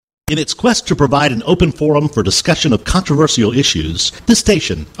In its quest to provide an open forum for discussion of controversial issues, this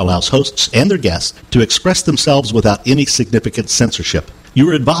station allows hosts and their guests to express themselves without any significant censorship. You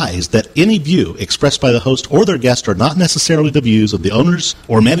are advised that any view expressed by the host or their guest are not necessarily the views of the owners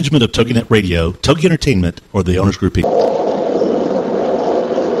or management of TogiNet Radio, Togi Entertainment, or the Owners Group Inc.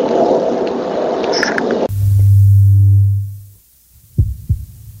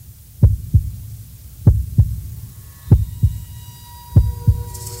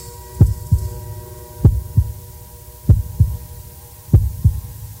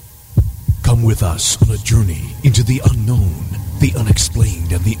 Come with us on a journey into the unknown, the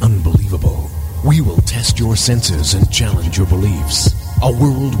unexplained, and the unbelievable. We will test your senses and challenge your beliefs. A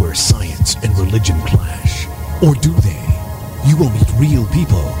world where science and religion clash. Or do they? You will meet real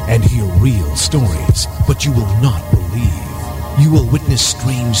people and hear real stories, but you will not believe. You will witness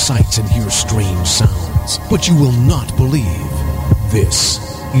strange sights and hear strange sounds, but you will not believe. This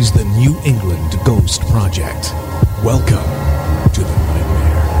is the New England Ghost Project. Welcome to the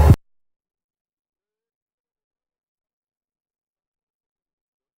nightmare.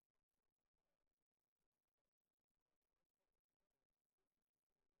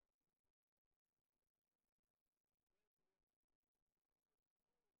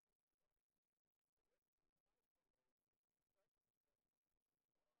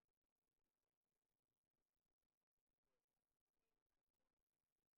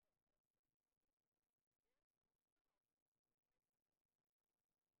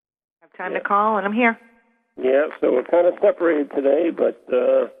 Have time to call, and I'm here. Yeah, so we're kind of separated today, but,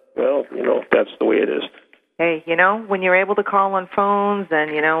 well, you know, that's the way it is. Hey, you know, when you're able to call on phones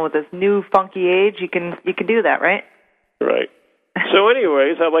and, you know, with this new funky age, you can do that, right? Right. So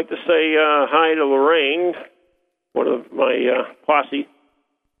anyways, I'd like to say hi to Lorraine, one of my posse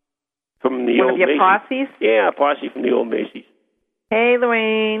from the old Macy's. One of your posses? Yeah, posse from the old Macy's. Hey,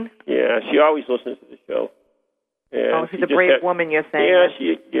 Lorraine. Yeah, she always listens to the show. And she's a brave woman, you're saying.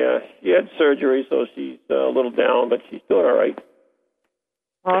 Yeah, she had surgery, so she's a little down, but she's doing all right.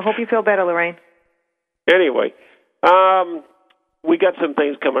 Well, I hope you feel better, Lorraine. Anyway, we got some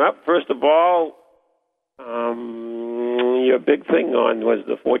things coming up. First of all, your big thing on was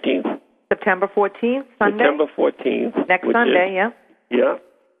the 14th? September 14th, Sunday? September 14th. Next Sunday, yeah. Yeah.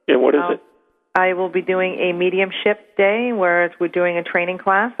 And what is it? I will be doing a mediumship day where we're doing a training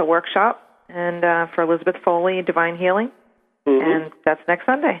class, a workshop, and for Elizabeth Foley, Divine Healing. Mm-hmm. And that's next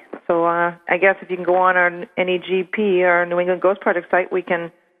Sunday. So I guess if you can go on our NEGP, our New England Ghost Project site, you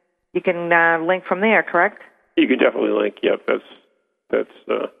can link from there, correct? You can definitely link. Yep, that's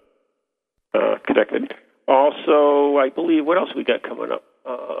connected. Also, I believe, what else we got coming up?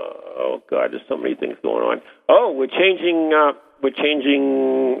 Oh God, there's so many things going on. Oh, we're changing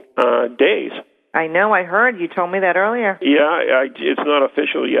days. I know. I heard you told me that earlier. Yeah, it's not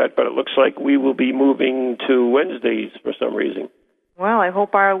official yet, but it looks like we will be moving to Wednesdays for some reason. Well, I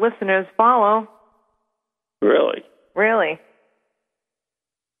hope our listeners follow. Really? Really.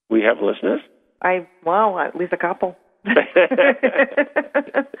 We have listeners? At least a couple.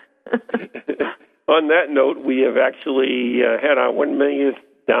 On that note, we have actually had our 1 millionth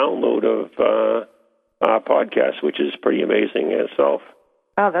download of our podcast, which is pretty amazing in itself.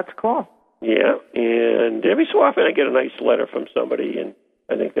 Oh, that's cool. Yeah, and every so often I get a nice letter from somebody, and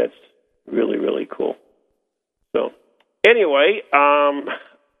I think that's really, really cool. So, anyway,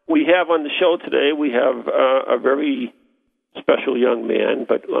 we have on the show today, we have a very special young man,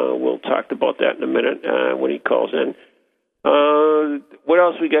 but we'll talk about that in a minute when he calls in. What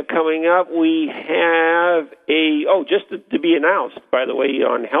else we got coming up? We have just to be announced, by the way,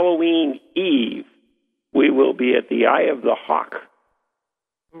 on Halloween Eve, we will be at the Eye of the Hawk.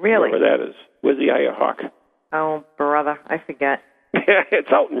 Really? Wherever that is. Where's the Eye of Hawk? Oh, brother, I forget.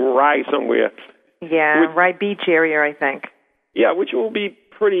 It's out in Rye somewhere. Yeah, Rye Beach area, I think. Yeah, which will be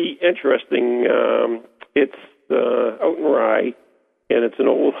pretty interesting. It's out in Rye, and it's an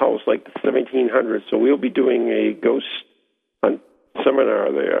old house like the 1700s, so we'll be doing a ghost hunt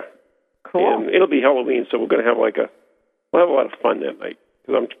seminar there. Cool. And it'll be Halloween, so we're going to have we'll have a lot of fun that night,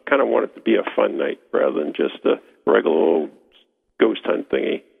 because I kind of want it to be a fun night rather than just a regular old ghost hunt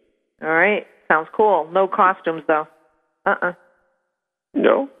thingy. All right. Sounds cool. No costumes, though.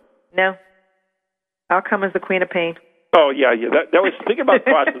 No? No. I'll come as the Queen of Pain. Oh, yeah. That was, thinking about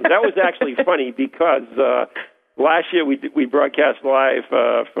costumes, that was actually funny because last year we broadcast live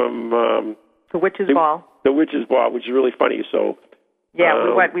from... the Witch's Ball. The Witch's Ball, which is really funny. So yeah,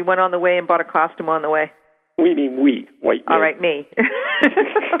 we went on the way and bought a costume on the way. We mean we, white men. All right, me.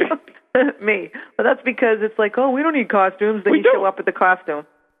 Me. Well, that's because it's like, we don't need costumes. Then you show up with the costume.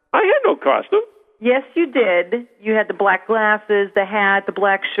 I had no costume. Yes, you did. You had the black glasses, the hat, the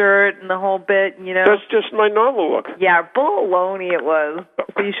black shirt, and the whole bit, you know. That's just my normal look. Yeah, baloney it was.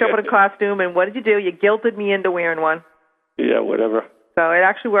 So you showed up in a costume, and what did you do? You guilted me into wearing one. Yeah, whatever. So it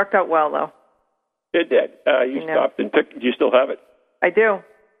actually worked out well, though. It did. You stopped and picked. Do you still have it? I do.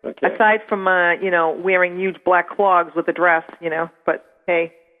 Okay. Aside from, wearing huge black clogs with a dress, But,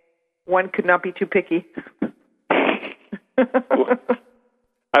 hey, one could not be too picky.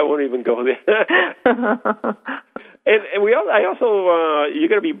 I won't even go there. and I also, you're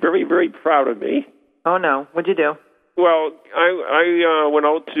going to be very, very proud of me. Oh, no. What'd you do? Well, I went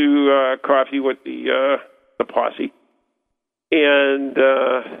out to coffee with the posse. And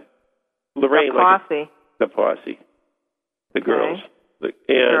Lorraine. The posse. The girls. Okay.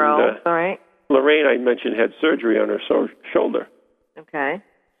 Girls, all right. Lorraine, I mentioned, had surgery on her shoulder. Okay.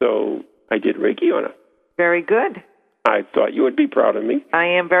 So I did Reiki on her. Very good. I thought you would be proud of me. I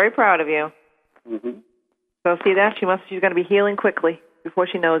am very proud of you. Mm-hmm. So see that? She's going to be healing quickly before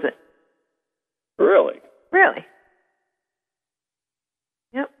she knows it. Really? Really.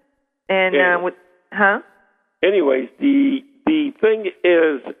 Yep. And, Anyways, the thing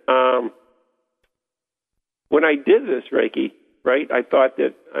is, when I did this Reiki, right, I thought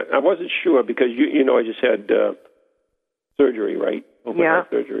that, I wasn't sure because, I just had surgery, right? Open heart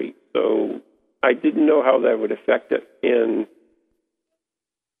surgery. So I didn't know how that would affect it. And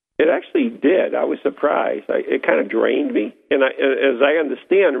it actually did. I was surprised. It kind of drained me. And as I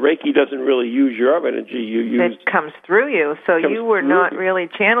understand, Reiki doesn't really use your energy. It comes through you. So you were not really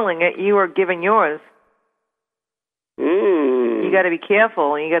channeling it. You were giving yours. You got to be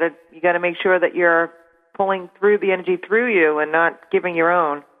careful. You got to make sure that you're pulling through the energy through you and not giving your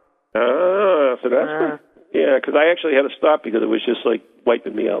own. So that's yeah. Because I actually had to stop because it was just like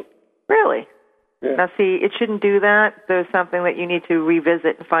wiping me out. Really? Yeah. Now, see, it shouldn't do that. There's something that you need to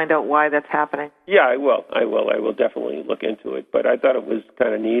revisit and find out why that's happening. Yeah, I will. I will definitely look into it. But I thought it was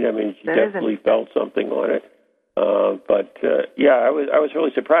kind of neat. I mean, she definitely felt something on it. I was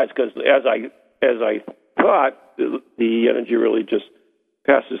really surprised because as I thought, the energy really just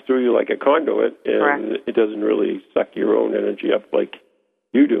passes through you like a conduit, and it doesn't really suck your own energy up like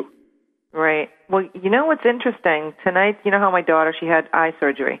you do. Right. Well, you know what's interesting? Tonight, you know how my daughter, she had eye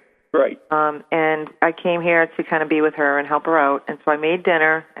surgery. Right. And I came here to kind of be with her and help her out. And so I made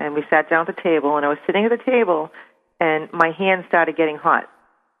dinner, and we sat down at the table, and I was sitting at the table, and my hands started getting hot.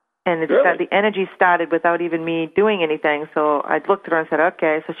 And the energy started without even me doing anything. So I looked at her and said,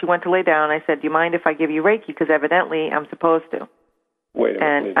 okay. So she went to lay down. I said, do you mind if I give you Reiki? Because evidently I'm supposed to. Wait a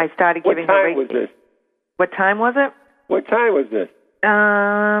minute. And I started giving her Reiki. What time was this? What time was it? What time was this?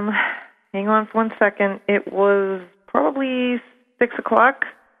 Hang on for 1 second. It was probably 6 o'clock.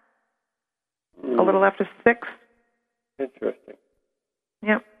 A little after 6. Interesting.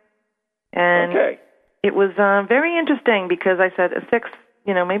 Yep. And it was very interesting because I said at 6,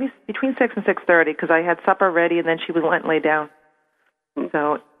 maybe between 6 and 6:30 because I had supper ready and then she went and lay down.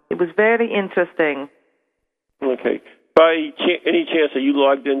 So it was very interesting. Okay. By any chance, are you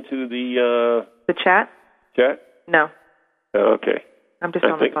logged into the chat? Chat? No. Okay. I'm just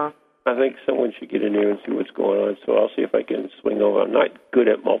on the phone. I think someone should get in there and see what's going on, so I'll see if I can swing over. I'm not good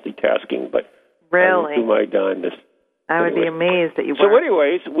at multitasking, but I will do my darndest. I would be amazed that you were. So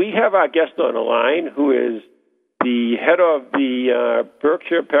anyways, we have our guest on the line who is the head of the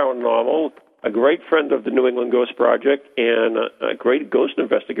Berkshire Paranormal, a great friend of the New England Ghost Project, and a great ghost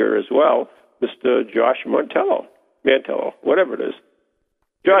investigator as well, Mr. Josh Mantello, whatever it is.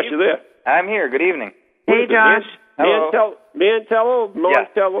 Josh, you there? I'm here. Good evening. Hey, Josh. Mantello? Mantello? Yeah.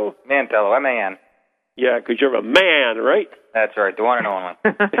 Mantello, M-A-N. Yeah, because you're a man, right? That's right, the one and only.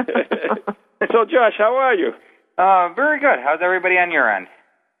 So, Josh, how are you? Very good. How's everybody on your end?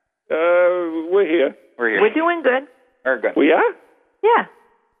 We're here. We're doing good. Very good. We are? Yeah.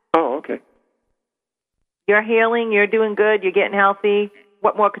 Oh, okay. You're healing. You're doing good. You're getting healthy.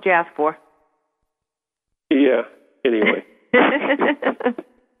 What more could you ask for? Yeah. Anyway.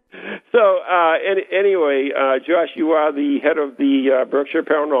 So, anyway, Josh, you are the head of the Berkshire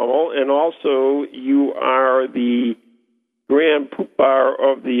Paranormal, and also you are the grand poopar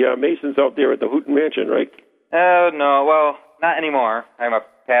of the Masons out there at the Houghton Mansion, right? No, well, not anymore. I'm a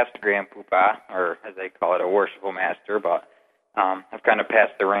past grand poopah, or as they call it, a worshipful master, but I've kind of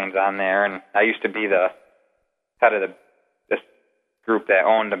passed the reins on there, and I used to be the head of this group that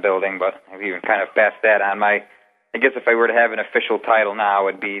owned the building, but I've even kind of passed that on. I guess if I were to have an official title now,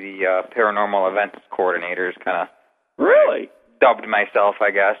 it would be the Paranormal Events Coordinator. Kind of really dubbed myself,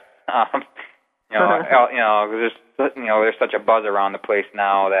 I guess. There's such a buzz around the place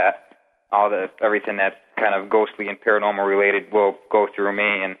now that everything that's kind of ghostly and paranormal related will go through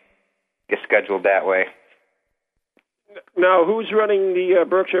me, and scheduled that way. Now, who's running the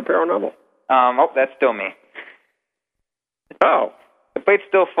Berkshire Paranormal? That's still me. Oh. The plate's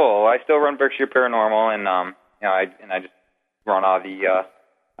still full. I still run Berkshire Paranormal, and I just run all the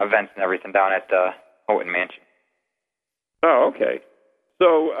events and everything down at the Houghton Mansion. Oh, okay.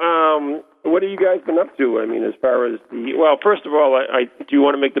 So, what have you guys been up to? I mean, as far as well, first of all, do you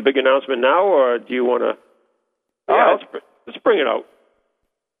want to make the big announcement now, or do you want to? Yeah, let's bring it out.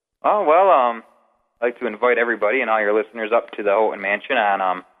 Oh well, I'd like to invite everybody and all your listeners up to the Houghton Mansion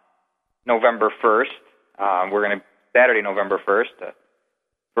on November 1st. We're going to Saturday, November 1st,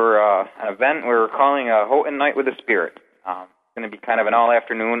 for an event we're calling a Houghton Night with the Spirit. It's going to be kind of an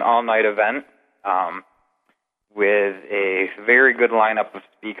all-afternoon, all-night event with a very good lineup of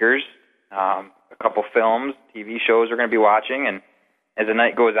speakers, a couple films, TV shows we're going to be watching, and as the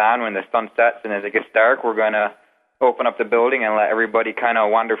night goes on, when the sun sets and as it gets dark, we're going to open up the building and let everybody kind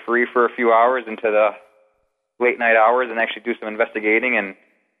of wander free for a few hours into the late night hours and actually do some investigating and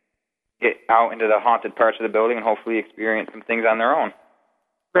get out into the haunted parts of the building and hopefully experience some things on their own.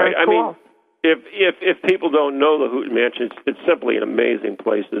 Right. Cool. I mean, if people don't know the Houghton Mansion, it's simply an amazing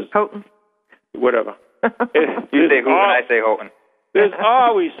place. Houghton. Whatever. You say Houghton, I say Houghton. There's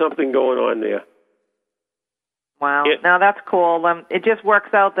always something going on there. Wow. Now that's cool. It just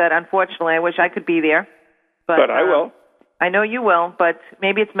works out that, unfortunately, I wish I could be there. But I will. I know you will, but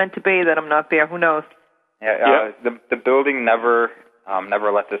maybe it's meant to be that I'm not there. Who knows? Yeah. The building never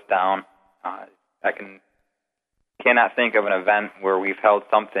lets us down. I cannot think of an event where we've held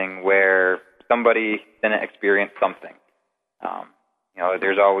something where somebody didn't experience something.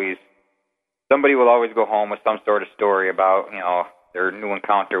 There's always somebody will always go home with some sort of story about their new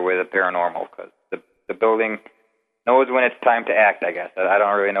encounter with the paranormal, because the building knows when it's time to act. I guess I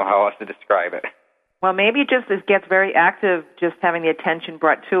don't really know how else to describe it. Well, maybe it gets very active, just having the attention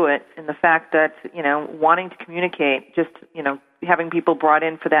brought to it, and the fact that wanting to communicate, just having people brought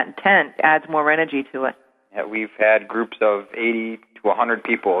in for that intent adds more energy to it. Yeah, we've had groups of 80 to 100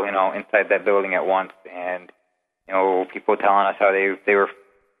 people, inside that building at once, and people telling us how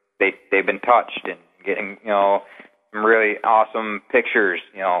they've been touched and getting some really awesome pictures,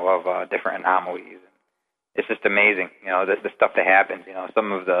 of different anomalies. It's just amazing, the stuff that happens.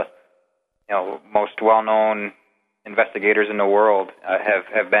 Some of the most well-known investigators in the world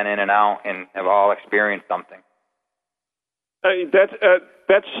have been in and out and have all experienced something.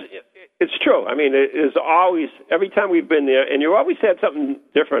 It's true. I mean, it is always, every time we've been there, and you always had something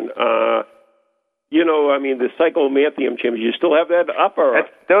different. I mean, the psychomanthium chambers, you still have that up? Or?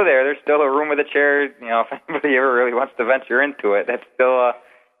 That's still there. There's still a room with a chair. If anybody ever really wants to venture into it, that's still,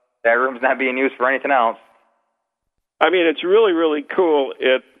 that room's not being used for anything else. I mean, it's really, really cool.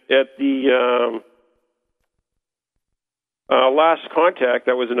 At the Last Contact,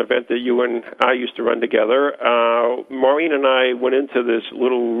 that was an event that you and I used to run together. Maureen and I went into this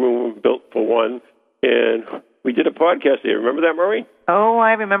little room built for one, and we did a podcast there. Remember that, Maureen? Oh,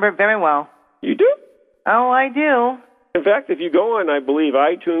 I remember it very well. You do? Oh, I do. In fact, if you go on, I believe,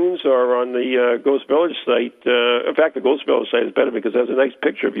 iTunes or on the Ghost Village site, in fact, the Ghost Village site is better because it has a nice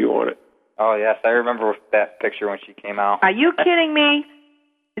picture of you on it. Oh, yes, I remember that picture when she came out. Are you kidding me?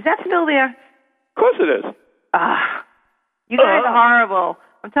 Is that still there? Of course it is. You guys are horrible.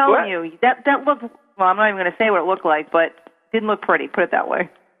 I'm telling you. That looked, well, I'm not even going to say what it looked like, but it didn't look pretty, put it that way.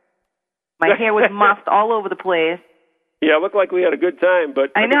 My hair was mussed all over the place. Yeah, it looked like we had a good time,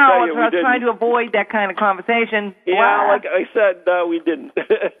 but I know, I was trying to avoid that kind of conversation. Yeah, wow. Like I said, we didn't.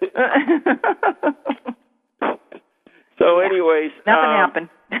 So anyways. Nothing happened.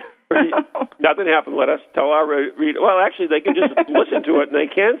 Nothing happened. Let us tell our reader. Well, actually, they can just listen to it, and they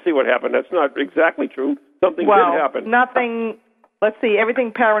can see what happened. That's not exactly true. Something did happen. Nothing. Let's see,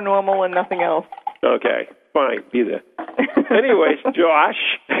 everything paranormal and nothing else. Okay, fine. Be there. Anyways, Josh,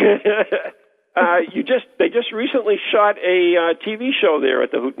 they just recently shot a TV show there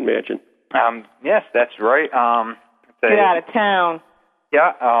at the Houghton Mansion. Yes, that's right. Get out of town.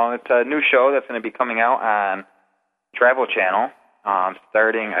 Yeah, it's a new show that's going to be coming out on Travel Channel.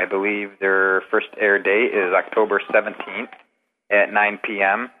 Starting, I believe, their first air date is October 17th at 9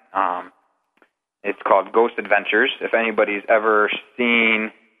 p.m. It's called Ghost Adventures. If anybody's ever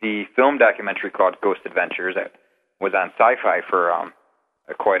seen the film documentary called Ghost Adventures, that was on Sci-Fi for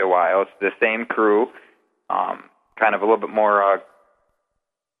quite a while. It's the same crew, kind of a little bit more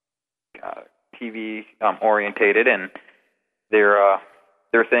TV orientated, and their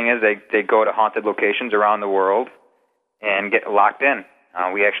thing is they go to haunted locations around the world and get locked in.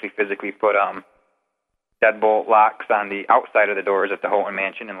 We actually physically put deadbolt locks on the outside of the doors at the Houghton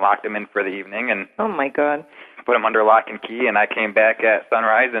Mansion and locked them in for the evening. And oh my God! Put them under lock and key. And I came back at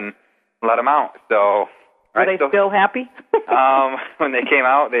sunrise and let them out. So are they still happy? When they came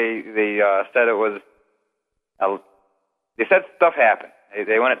out, they said it was. They said stuff happened.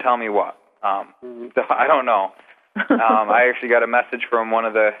 They wouldn't tell me what. So I don't know. I actually got a message from one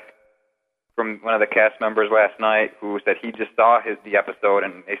of the cast members last night who said he just saw the episode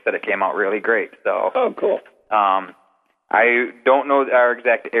and they said it came out really great. So cool. I don't know our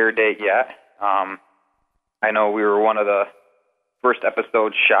exact air date yet. I know we were one of the first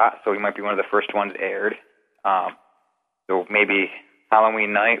episodes shot, so we might be one of the first ones aired. So maybe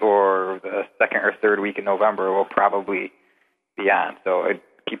Halloween night or the second or third week in November will probably be on. So I'd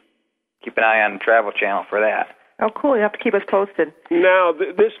keep an eye on the Travel Channel for that. Oh, cool. You have to keep us posted. Now,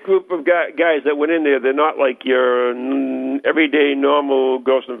 this group of guys that went in there, they're not like your everyday normal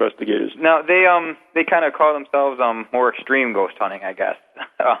ghost investigators. No, they kind of call themselves more extreme ghost hunting, I guess.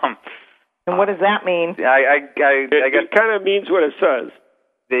 And what does that mean? I guess it kind of means what it says.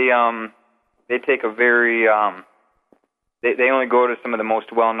 They take a very they only go to some of the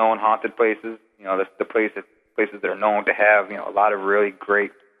most well-known haunted places. You know, the places that are known to have a lot of really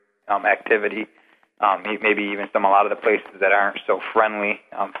great activity. Maybe even a lot of the places that aren't so friendly.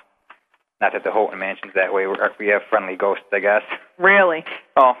 Not that the Houghton Mansion's that way. We have friendly ghosts, I guess. Really?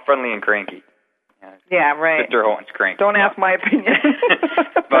 Oh, friendly and cranky. Yeah, right. Mr. Houghton's cranky. Don't ask my opinion.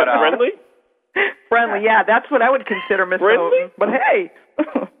 But friendly? Friendly, yeah. That's what I would consider Mr. Houghton. But hey.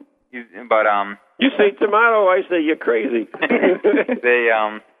 You say tomato, I say you're crazy.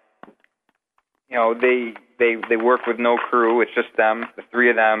 They work with no crew. It's just them, the three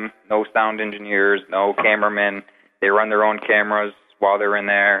of them. No sound engineers, no cameramen. They run their own cameras while they're in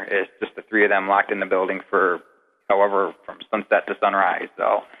there. It's just the three of them locked in the building for however from sunset to sunrise.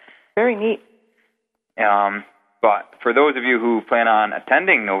 So very neat. But for those of you who plan on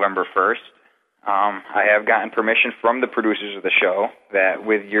attending November 1st, I have gotten permission from the producers of the show that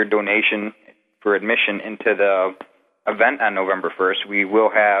with your donation for admission into the event on November 1st, we will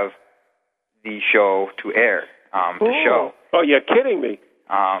have the show to air. The show. Oh, you're kidding me.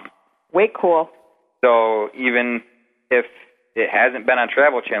 Way cool. So even if it hasn't been on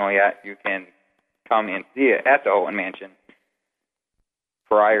Travel Channel yet, you can come and see it at the Houghton Mansion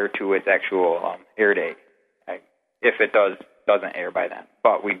prior to its actual air date, if it doesn't air by then.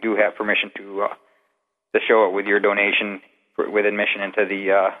 But we do have permission to show it with your donation with admission into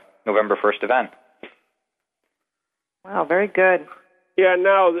the November 1st event. Wow, very good. Yeah,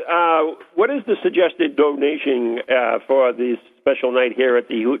 now, what is the suggested donation for the special night here at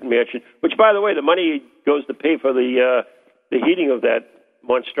the Houghton Mansion? Which, by the way, the money goes to pay for the heating of that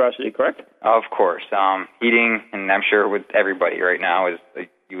monstrosity, correct? Of course. Heating, and I'm sure with everybody right now, is a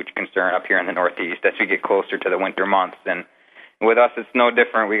huge concern up here in the Northeast as we get closer to the winter months. And with us, it's no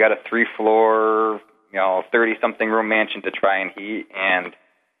different. We got a 3-floor, 30-something room mansion to try and heat, and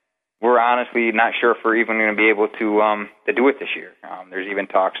we're honestly not sure if we're even going to be able to do it this year. There's even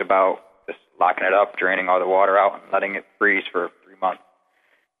talks about just locking it up, draining all the water out, and letting it freeze for 3 months.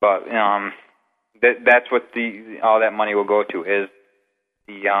 But that's what all that money will go to is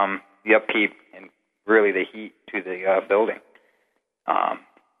the upkeep and really the heat to the building.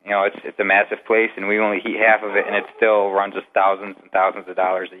 It's a massive place, and we only heat half of it, and it still runs us thousands and thousands of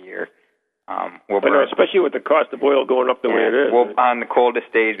dollars a year. Especially with the cost of oil going up the way it is. Well, on the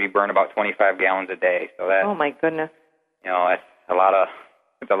coldest days, we burn about 25 gallons a day. So that. Oh my goodness. That's a lot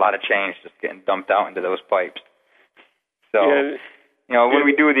of change just getting dumped out into those pipes. So, when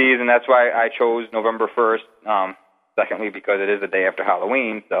we do these, and that's why I chose November 1st. Secondly, because it is the day after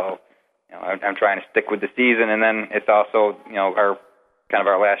Halloween, so I'm trying to stick with the season, and then it's also our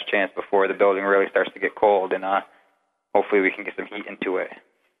last chance before the building really starts to get cold, and hopefully we can get some heat into it.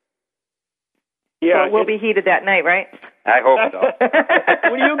 Yeah, so we'll be heated that night, right? I hope so.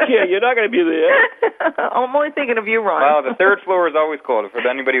 What do you care? You're not going to be there. I'm only thinking of you, Ron. Well, the third floor is always cold. For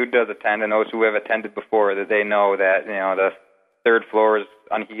anybody who does attend and those who have attended before, that they know that the third floor is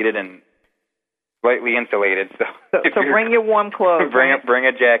unheated and slightly insulated. So bring your warm clothes. Bring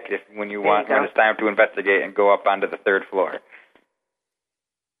a jacket when it's time to investigate and go up onto the third floor.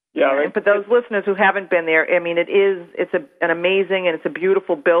 Yeah, right. And for those listeners who haven't been there, I mean, it's an amazing and it's a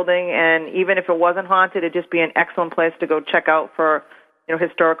beautiful building, and even if it wasn't haunted, it'd just be an excellent place to go check out for,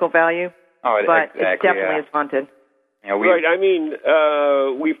 historical value. Oh, but exactly, it definitely is haunted. Right. I mean,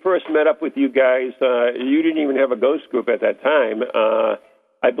 we first met up with you guys. You didn't even have a ghost group at that time.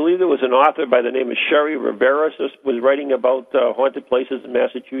 I believe there was an author by the name of Sherry Rivera was writing about haunted places in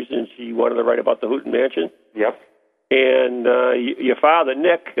Massachusetts, and she wanted to write about the Houghton Mansion. Yep. And your father,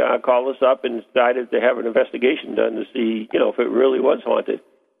 Nick, called us up and decided to have an investigation done to see, if it really was haunted,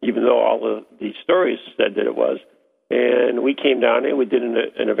 even though all of the stories said that it was. and we came down and we did an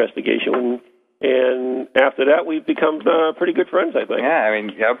investigation. And after that, we've become pretty good friends, I think. Yeah, I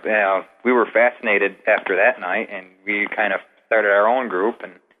mean, yep. We were fascinated after that night, and we kind of started our own group,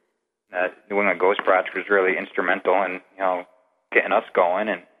 and New England Ghost Project was really instrumental in, getting us going,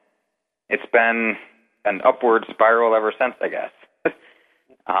 and it's been an upward spiral ever since, I guess.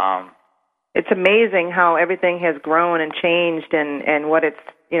 It's amazing how everything has grown and changed, and what it's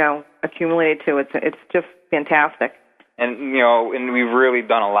accumulated to. It's just fantastic. And and we've really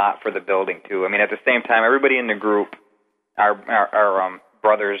done a lot for the building too. I mean, at the same time, everybody in the group, our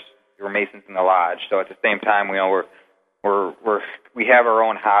brothers were Masons in the lodge. So at the same time, we have our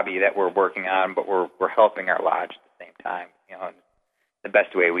own hobby that we're working on, but we're helping our lodge at the same time. In the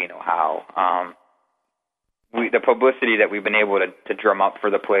best way we know how. The publicity that we've been able to drum up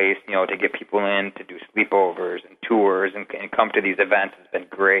for the place, to get people in to do sleepovers and tours and come to these events has been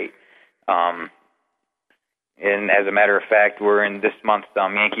great. And as a matter of fact, we're in this month's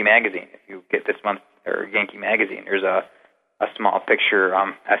Yankee Magazine. If you get this month's Yankee Magazine, there's a small picture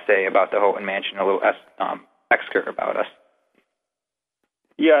essay about the Houghton Mansion, a little excerpt about us.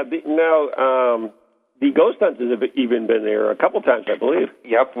 Yeah, the Ghost Hunters have even been there a couple times, I believe.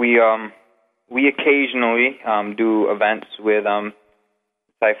 Yep, we occasionally do events with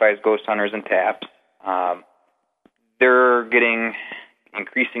Sci-Fi's Ghost Hunters and Taps. They're getting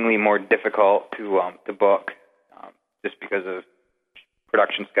increasingly more difficult to book, just because of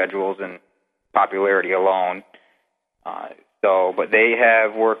production schedules and popularity alone. But they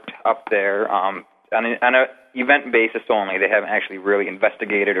have worked up there on an event basis only. They haven't actually really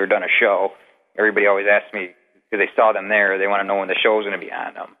investigated or done a show. Everybody always asks me, because they saw them there, they want to know when the show's going to be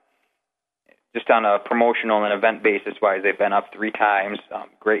on. Just on a promotional and event basis wise, they've been up 3 times.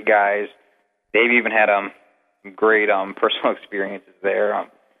 Great guys. They've even had great personal experiences there.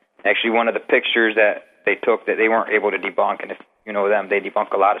 Actually, one of the pictures that they took that they weren't able to debunk, and if you know them, they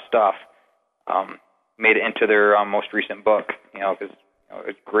debunk a lot of stuff, made it into their most recent book, because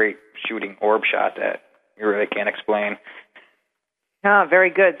it's great shooting orb shot that you really can't explain. Ah, very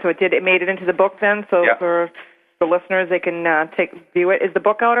good. So it made it into the book then, so yeah. For the listeners, they can view it. Is the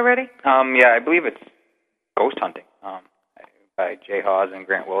book out already? Yeah, I believe it's Ghost Hunting by Jay Hawes and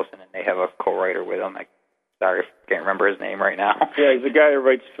Grant Wilson, and they have a co-writer with them. Sorry, I can't remember his name right now. Yeah, he's a guy who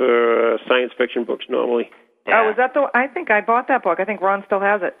writes for science fiction books normally. Yeah. Oh, is that I think I bought that book. I think Ron still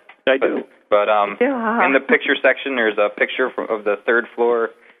has it. I do. But in the picture section, there's a picture of the 3rd floor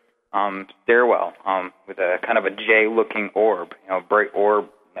stairwell with a kind of a J-looking orb, bright orb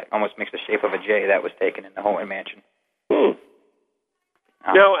that almost makes the shape of a J that was taken in the Houghton Mansion. No,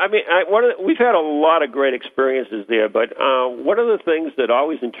 I mean, we've had a lot of great experiences there, but one of the things that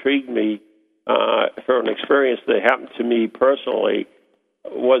always intrigued me for an experience that happened to me personally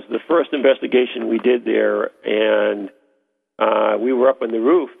was the first investigation we did there, and we were up on the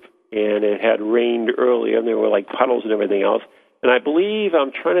roof, and it had rained earlier, and there were like puddles and everything else. And I believe,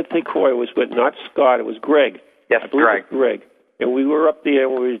 I'm trying to think who I was with, not Scott, it was Greg. Yes, Greg. And we were up there,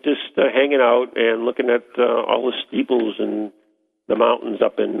 and we were just hanging out and looking at all the steeples and the mountains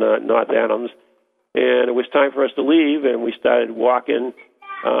up in North Adams. And it was time for us to leave, and we started walking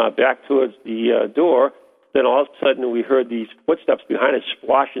back towards the door. Then all of a sudden we heard these footsteps behind us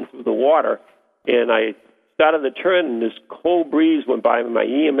splashing through the water, and I started to turn, and this cold breeze went by, and my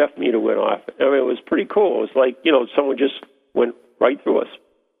EMF meter went off. I mean, it was pretty cool. It was like, someone just went right through us.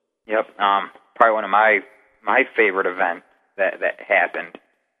 Yep. Probably one of my favorite events that happened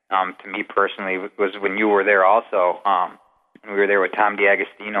to me personally was when you were there also. We were there with Tom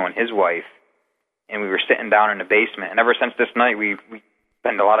DiAgostino and his wife, and we were sitting down in the basement. And ever since this night, we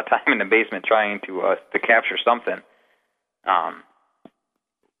spend a lot of time in the basement trying to capture something.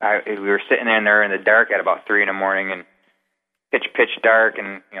 We were sitting in there in the dark at about 3 a.m, and pitch dark,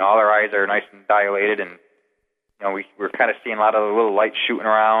 and all our eyes are nice and dilated, and we were kind of seeing a lot of the little lights shooting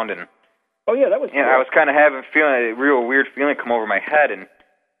around, and oh yeah, that was. I was kind of feeling a real weird feeling come over my head, and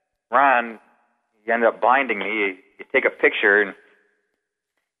Ron, you ended up blinding me. You take a picture, and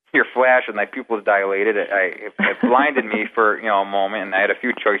your flash with my pupils dilated. It blinded me for a moment, and I had a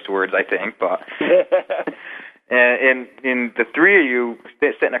few choice words, I think, but. And the 3 of you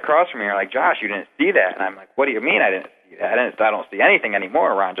sitting across from me are like, Josh, you didn't see that. And I'm like, what do you mean I didn't see that? I don't see anything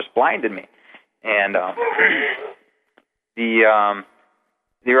anymore. Ron just blinded me. And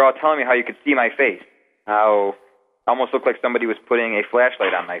they were all telling me how you could see my face, how it almost looked like somebody was putting a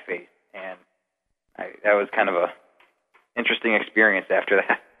flashlight on my face. And that was kind of a interesting experience after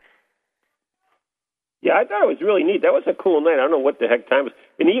that. Yeah, I thought it was really neat. That was a cool night. I don't know what the heck time it was.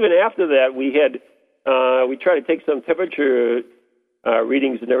 And even after that, we tried to take some temperature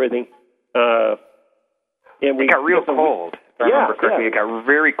readings and everything. And it got real cold. If I remember correctly, it got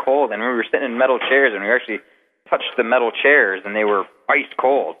very cold, and we were sitting in metal chairs, and we actually touched the metal chairs, and they were ice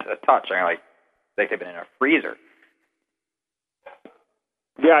cold to the touch. I mean, like they'd been in a freezer.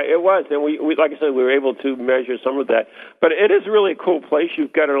 Yeah, it was, and we like I said, we were able to measure some of that. But it is really a cool place.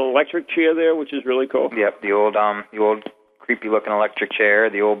 You've got an electric chair there, which is really cool. Yep, the old creepy-looking electric chair,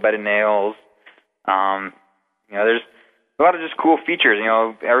 the old bed of nails. There's a lot of just cool features.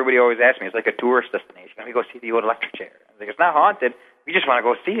 Everybody always asks me, it's like a tourist destination. Can we go see the old electric chair? I was like, it's not haunted. We just want to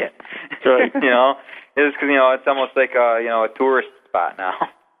go see it. Right. It's because it's almost like a tourist spot now.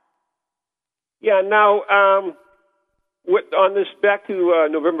 Yeah. Now, on this back to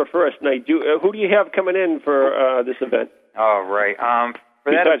November 1st night, who do you have coming in for this event? Oh, right.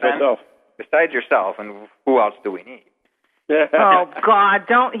 For besides that event, myself. Besides yourself, and who else do we need? Oh God!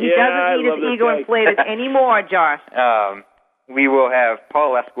 He doesn't need his ego inflated anymore, Josh. We will have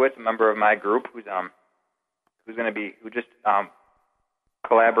Paul Eskowitz, a member of my group, who just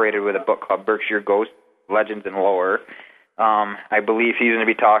collaborated with a book called Berkshire Ghost Legends and Lore. I believe he's going to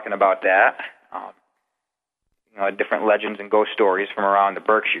be talking about that. Different legends and ghost stories from around the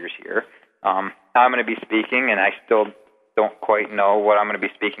Berkshires here. I'm going to be speaking, and I still don't quite know what I'm going to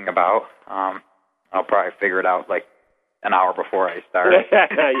be speaking about. I'll probably figure it out like an hour before I start. Yeah,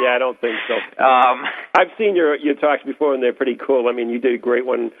 I don't think so. I've seen your talks before, and they're pretty cool. I mean, you did a great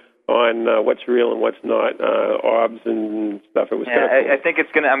one on what's real and what's not, orbs and stuff. It was kind of cool. I think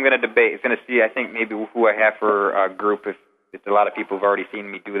I'm going to debate. It's going to see, I think, maybe who I have for a group. If it's a lot of people who've already seen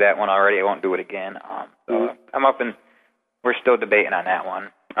me do that one already, I won't do it again. I'm up and we're still debating on that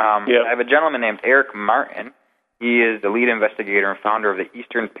one. I have a gentleman named Eric Martin. He is the lead investigator and founder of the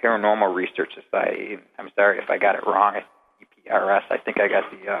Eastern Paranormal Research Society. I'm sorry if I got it wrong. It's EPRS. I think I got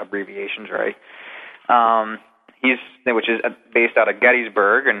the abbreviations right. Which is based out of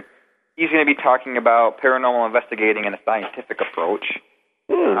Gettysburg, and he's going to be talking about paranormal investigating and a scientific approach.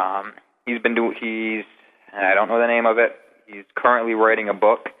 I don't know the name of it. He's currently writing a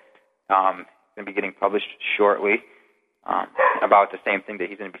book. It's going to be getting published shortly about the same thing that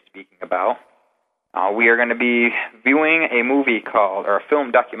he's going to be speaking about. We are going to be viewing a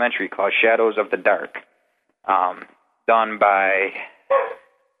film documentary called Shadows of the Dark, done by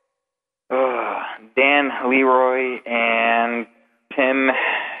Dan Leroy and Tim.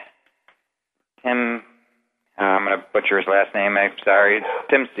 I'm going to butcher his last name. I'm sorry. It's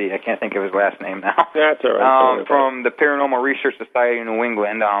Tim C. I can't think of his last name now. That's all right. From the Paranormal Research Society in New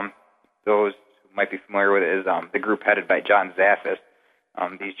England. Those who might be familiar with it is the group headed by John Zaffis.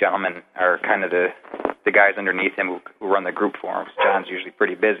 These gentlemen are kind of the guys underneath him who run the group for him. John's usually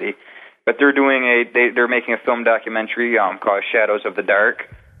pretty busy. But they're making a film documentary called Shadows of the Dark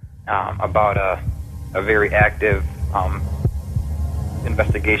about a very active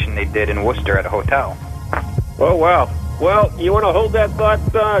investigation they did in Worcester at a hotel. Oh, wow. Well, you want to hold that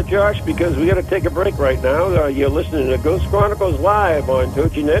thought, Josh, because we got to take a break right now. You're listening to Ghost Chronicles Live on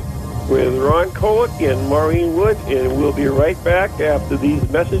TogiNet with Ron Kolick and Maureen Wood, and we'll be right back after these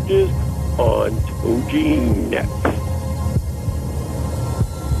messages on TogiNet.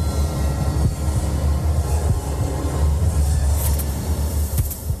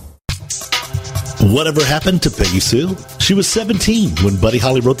 Whatever happened to Peggy Sue? She was 17 when Buddy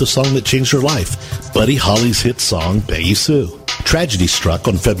Holly wrote the song that changed her life, Buddy Holly's hit song, Peggy Sue. Tragedy struck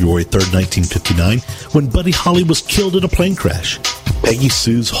on February 3rd, 1959, when Buddy Holly was killed in a plane crash. Peggy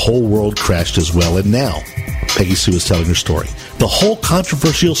Sue's whole world crashed as well, and now Peggy Sue is telling her story. The whole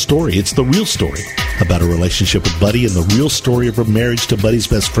controversial story, it's the real story about her relationship with Buddy and the real story of her marriage to Buddy's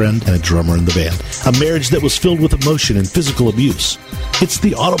best friend and a drummer in the band. A marriage that was filled with emotion and physical abuse. It's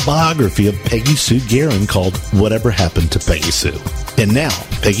the autobiography of Peggy Sue Guerin called Whatever Happened to Peggy Sue. And now,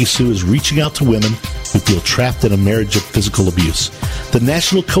 Peggy Sue is reaching out to women who feel trapped in a marriage of physical abuse. The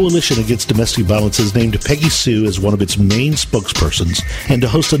National Coalition Against Domestic Violence has named Peggy Sue as one of its main spokespersons and to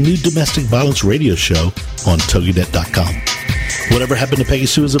host a new domestic violence radio show on TogiNet.com. Whatever Happened to Peggy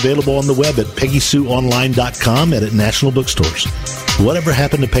Sue is available on the web at PeggySueOnline.com and at national bookstores. Whatever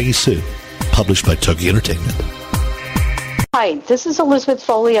Happened to Peggy Sue, published by Togi Entertainment. Hi, this is Elizabeth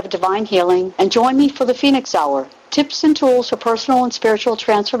Foley of Divine Healing, and join me for the Phoenix Hour. Tips and tools for personal and spiritual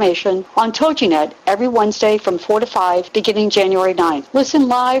transformation on TogiNet every Wednesday from 4 to 5, beginning January 9th. Listen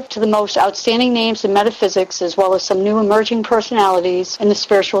live to the most outstanding names in metaphysics, as well as some new emerging personalities in the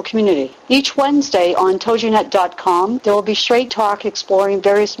spiritual community. Each Wednesday on TogiNet.com, there will be straight talk exploring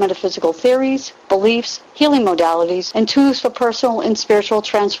various metaphysical theories, beliefs, healing modalities, and tools for personal and spiritual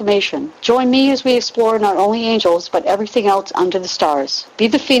transformation. Join me as we explore not only angels, but everything else under the stars. Be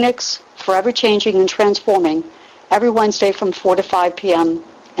the Phoenix, forever changing and transforming, every Wednesday from 4 to 5 p.m.,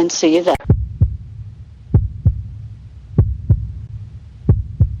 and see you there.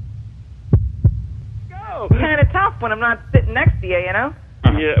 not sitting next to you, you know?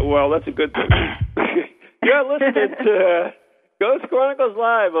 Yeah, well, that's a good thing. You're listening to Ghost Chronicles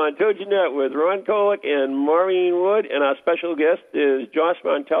Live on TogiNet with Ron Kolick and Maureen Wood, and our special guest is Josh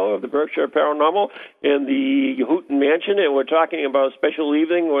Montello of the Berkshire Paranormal in the Houghton Mansion, and we're talking about a special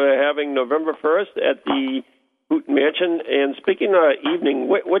evening we're having November 1st at the Houghton Mansion. And speaking of evening,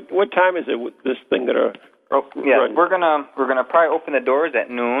 what time is it? This thing that are run? We're gonna probably open the doors at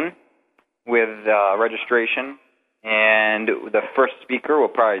noon with registration, and the first speaker will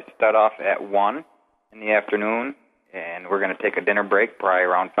probably start off at 1 in the afternoon, and we're going to take a dinner break probably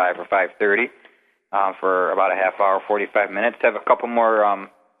around 5 or 5:30 for about a half hour, 45 minutes. Have a couple more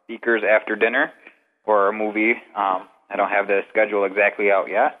speakers after dinner for a movie. I don't have the schedule exactly out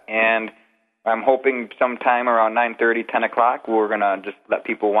yet, and I'm hoping sometime around 9:30, 10 o'clock, we're going to just let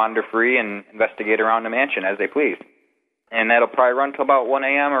people wander free and investigate around the mansion as they please. And that'll probably run till about 1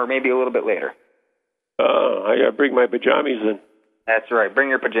 a.m. or maybe a little bit later. I got to bring my pajamas in. That's right. Bring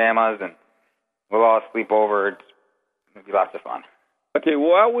your pajamas, and we'll all sleep over. It's going to be lots of fun. Okay,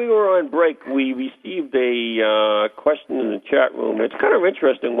 while we were on break, we received a question in the chat room. It's kind of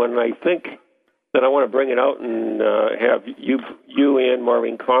interesting one, and I think that I want to bring it out and have you and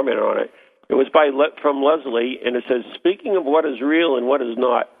Maureen comment on it. It was from Leslie, and it says, speaking of what is real and what is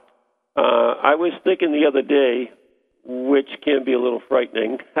not, I was thinking the other day, which can be a little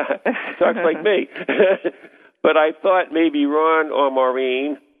frightening. Talks like me. But I thought maybe Ron or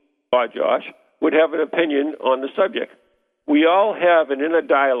Maureen or Josh would have an opinion on the subject. We all have an inner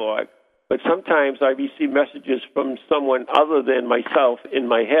dialogue, but sometimes I receive messages from someone other than myself in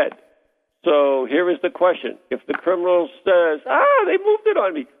my head. So here is the question. If the criminal says, they moved it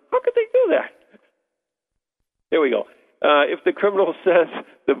on me, how could they do that? There we go. If the criminal says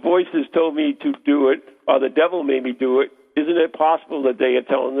the voices told me to do it or the devil made me do it, isn't it possible that they are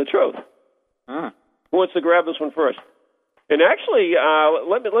telling the truth? Who wants to grab this one first? And actually,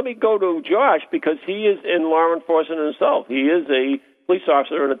 let me go to Josh because he is in law enforcement himself. He is a police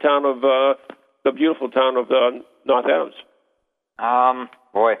officer in the town of the beautiful town of North Adams.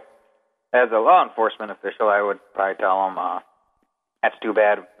 Boy, as a law enforcement official, I would probably tell him that's too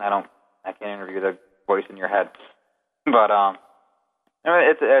bad. I can't interview the voice in your head. But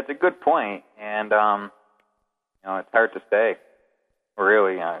it's a good point, and it's hard to say.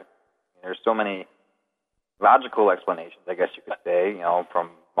 Really, there's so many logical explanations, I guess you could say, from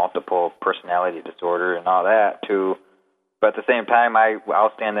multiple personality disorder and all that to. But at the same time,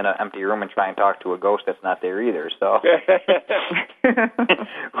 I'll stand in an empty room and try and talk to a ghost that's not there either. So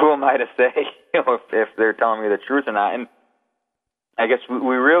who am I to say if they're telling me the truth or not? And I guess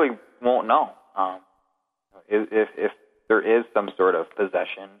we really won't know. If there is some sort of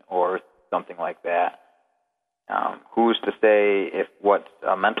possession or something like that, who's to say if what's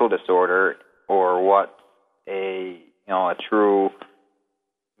a mental disorder or what's a true,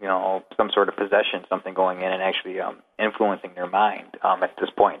 some sort of possession, something going in and actually influencing their mind. At this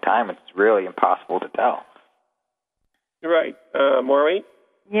point in time, it's really impossible to tell. Right. Maureen?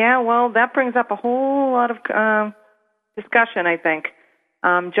 Yeah, well, that brings up a whole lot of discussion, I think.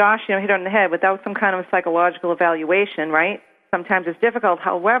 Josh, hit on the head. Without some kind of psychological evaluation, right? Sometimes it's difficult.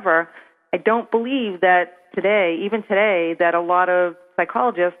 However, I don't believe that even today, that a lot of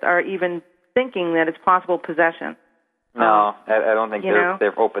psychologists are even thinking that it's possible possession. No, I don't think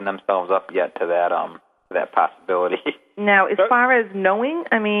they've opened themselves up yet to that possibility. Now, as far as knowing,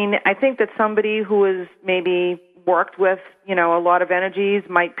 I think that somebody who has maybe worked with, a lot of energies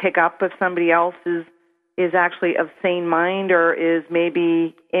might pick up if somebody else is actually of sane mind or is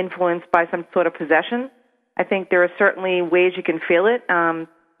maybe influenced by some sort of possession. I think there are certainly ways you can feel it.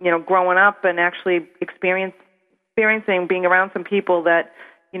 Growing up and actually experiencing being around some people that,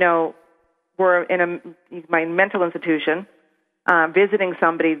 were in my mental institution, visiting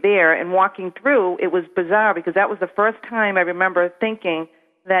somebody there and walking through, it was bizarre because that was the first time I remember thinking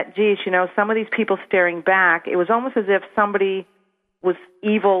that, geez, some of these people staring back, it was almost as if somebody was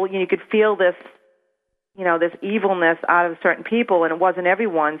evil. You could feel this, this evilness out of certain people, and it wasn't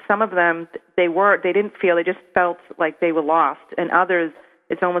everyone. Some of them, they didn't feel, they just felt like they were lost. And others,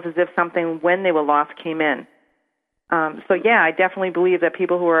 it's almost as if something, when they were lost, came in. I definitely believe that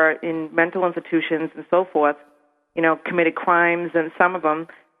people who are in mental institutions and so forth, committed crimes, and some of them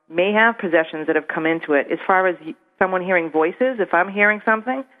may have possessions that have come into it. As far as someone hearing voices, if I'm hearing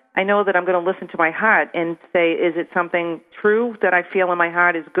something, I know that I'm going to listen to my heart and say, is it something true that I feel in my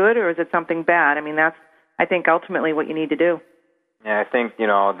heart is good, or is it something bad? That's, I think, ultimately what you need to do. Yeah, I think,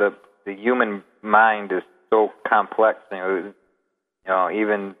 the human mind is so complex.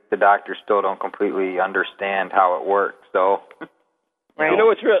 Even the doctors still don't completely understand how it works. So, Right. You know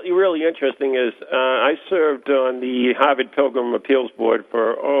what's really interesting is I served on the Harvard Pilgrim Appeals Board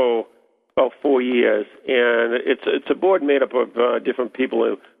for about 4 years, and it's a board made up of different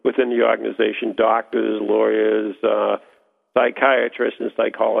people within the organization: doctors, lawyers, psychiatrists, and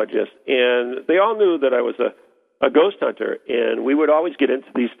psychologists, and they all knew that I was a ghost hunter, and we would always get into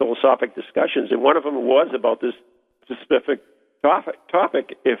these philosophic discussions, and one of them was about this specific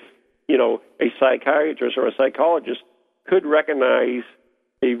topic. If a psychiatrist or a psychologist could recognize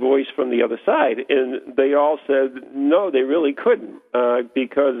a voice from the other side, and they all said no, they really couldn't,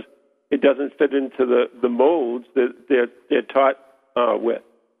 because it doesn't fit into the molds that they're taught with.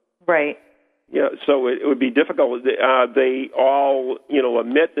 Right. Yeah, so it would be difficult. They all,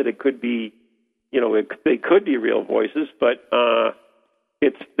 admit that it could be, they could be real voices, but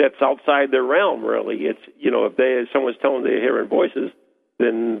that's outside their realm, really. It's, if someone's telling them they're hearing voices,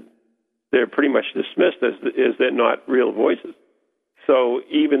 then they're pretty much dismissed as they're not real voices. So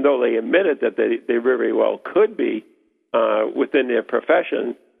even though they admitted that they very well could be within their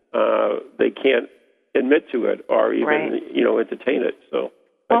profession, they can't admit to it or even, entertain it. So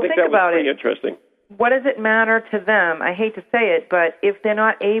I think that was pretty interesting. What does it matter to them? I hate to say it, but if they're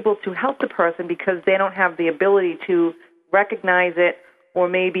not able to help the person because they don't have the ability to recognize it or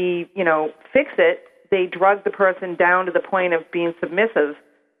maybe, fix it, they drug the person down to the point of being submissive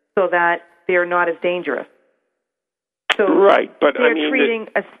so that they're not as dangerous. So right, but they're treating,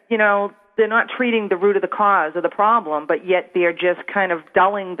 they're not treating the root of the cause of the problem, but yet they're just kind of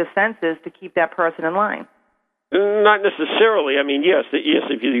dulling the senses to keep that person in line. Not necessarily. I mean, yes,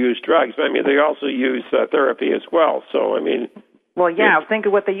 if you use drugs, but I mean, they also use therapy as well. So, I mean... Well, yeah, think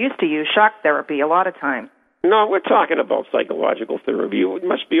of what they used to use, shock therapy, a lot of times. No, we're talking about psychological therapy. It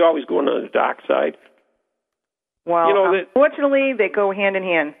must be always going on the dark side. Well, unfortunately, they go hand in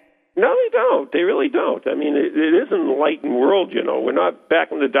hand. No, they don't. They really don't. I mean, it is an enlightened world, We're not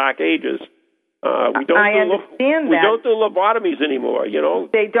back in the dark ages. We don't do lobotomies anymore,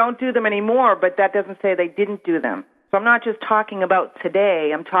 They don't do them anymore, but that doesn't say they didn't do them. So I'm not just talking about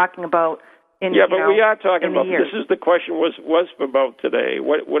today. I'm talking about we are talking about. This is the question was about today.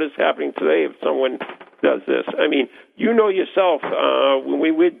 What is happening today if someone does this? I mean, yourself when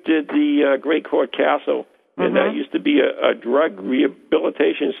we did the Great Court Castle, and that used to be a drug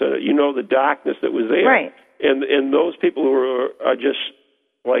rehabilitation center. The darkness that was there, right? And those people who are just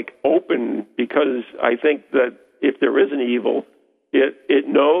like open, because I think that if there is an evil, it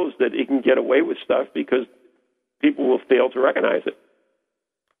knows that it can get away with stuff because people will fail to recognize it.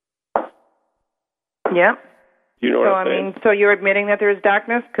 Yeah. You know what I'm saying? So you're admitting that there is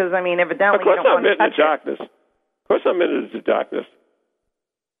darkness? Because, evidently you don't want to touch it. Of course I'm admitting the darkness.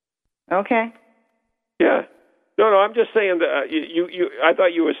 Okay. Yeah. No, I'm just saying that I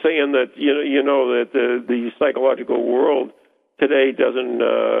thought you were saying that, that the psychological world today doesn't...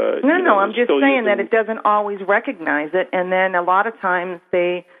 No, I'm just saying that it doesn't always recognize it, and then a lot of times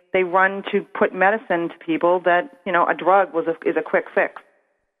they run to put medicine to people that, a drug is a quick fix.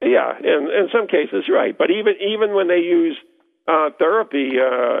 Yeah, in some cases, right. But even when they use therapy,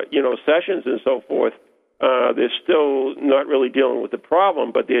 sessions and so forth, they're still not really dealing with the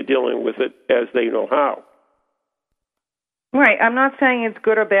problem, but they're dealing with it as they know how. Right. I'm not saying it's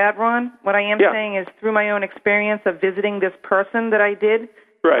good or bad, Ron. What I am saying is through my own experience of visiting this person that I did,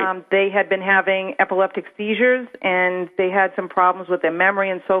 right. They had been having epileptic seizures, and they had some problems with their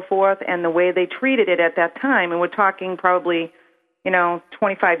memory and so forth, and the way they treated it at that time, and we're talking probably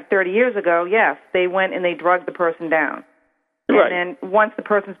 25, 30 years ago, yes, they went and they drugged the person down. Right. And then once the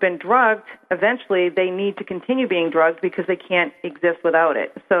person's been drugged, eventually they need to continue being drugged because they can't exist without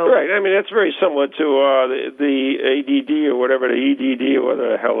it. So right. I mean, that's very similar to the ADD or whatever, the EDD or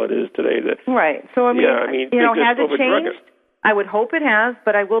whatever the hell it is today. Right. So, has it changed? I would hope it has,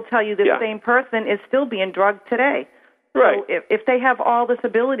 but I will tell you this same person is still being drugged today. Right. So if they have all this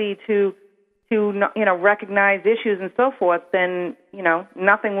ability to recognize issues and so forth, then,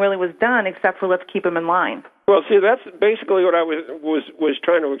 nothing really was done except for let's keep them in line. Well, see, that's basically what I was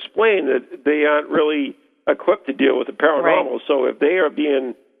trying to explain, that they aren't really equipped to deal with the paranormal. Right. So if they are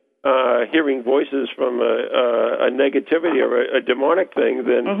hearing voices from a negativity or a demonic thing,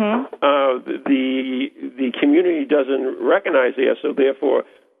 then the community doesn't recognize it, so therefore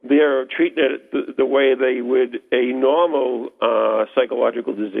they're treating it the way they would a normal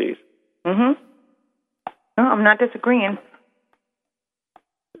psychological disease. No, I'm not disagreeing.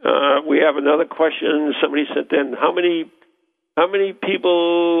 We have another question. Somebody sent in, how many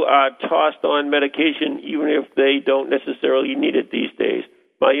people are tossed on medication even if they don't necessarily need it these days?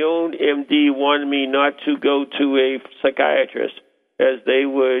 My own MD wanted me not to go to a psychiatrist as they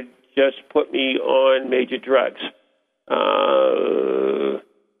would just put me on major drugs.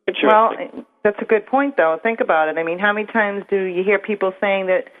 Interesting. Well, that's a good point, though. Think about it. I mean, how many times do you hear people saying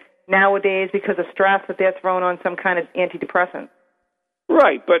that nowadays, because of stress, that they're thrown on some kind of antidepressant?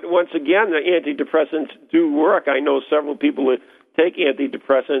 Right, but once again, the antidepressants do work. I know several people that take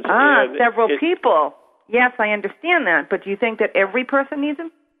antidepressants. Several people. Yes, I understand that. But do you think that every person needs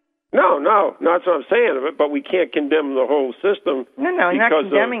them? No, that's what I'm saying. But we can't condemn the whole system. No, you're not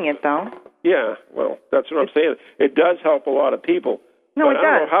condemning it, though. Yeah, well, that's what I'm saying. It does help a lot of people. No, but it I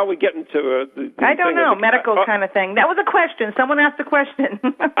don't does. know how we get into I don't know, medical kind of thing. That was a question. Someone asked a question.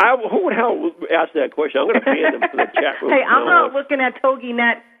 Who the hell asked that question? I'm going to ban them from the chat room. Hey, I'm not looking at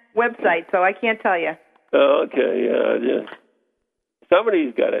TogiNet website, so I can't tell you. Okay, yeah.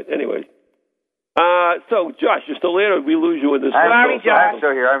 Somebody's got it. Anyways. So, Josh, you're still there, or we lose you in this? Sorry, Josh. I'm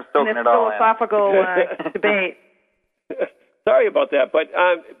still here. I'm soaking it all in. Philosophical debate. Sorry about that, but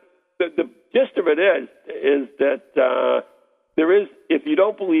the gist of it is that there is, if you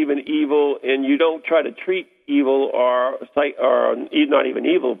don't believe in evil and you don't try to treat evil or not even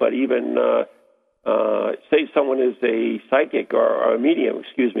evil, but even say someone is a psychic or a medium,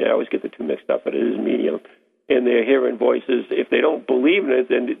 excuse me, I always get the two mixed up, but it is medium, and they're hearing voices, if they don't believe in it,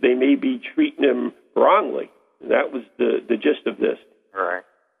 then they may be treating them wrongly. That was the gist of this. Right.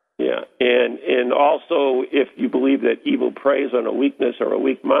 Yeah, and also if you believe that evil preys on a weakness or a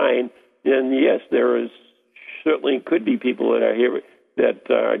weak mind, then yes, there is certainly could be people that are here that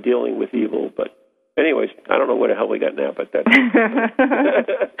are dealing with evil. But anyways, I don't know where the hell we got now, but that's...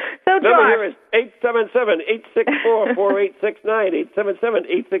 So, number here is 877-864-4869,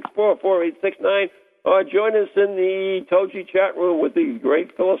 877-864-4869, or join us in the Toji chat room with the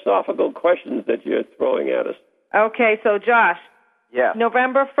great philosophical questions that you're throwing at us. Okay, so Josh. Yeah.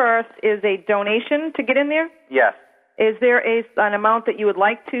 November 1st is a donation to get in there? Yes. Is there an amount that you would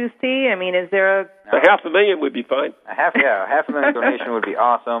like to see? I mean, is there a... $500,000 would be fine. $500,000 donation would be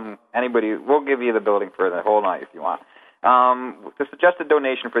awesome. We'll give you the building for the whole night if you want. The suggested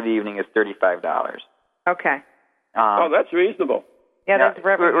donation for the evening is $35. Okay. That's reasonable. Yeah, that's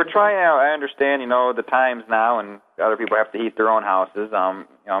reasonable. We're trying out. I understand, the times now, and other people have to heat their own houses. I'm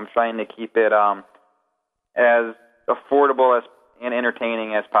trying to keep it as affordable and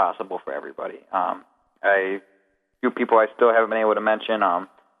entertaining as possible for everybody. Few people I still haven't been able to mention.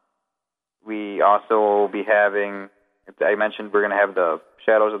 We also will be having, I mentioned we're going to have the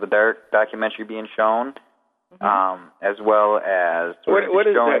Shadows of the Dark documentary being shown, as well as... What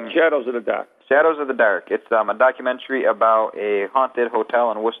is that, Shadows of the Dark? Shadows of the Dark. It's a documentary about a haunted hotel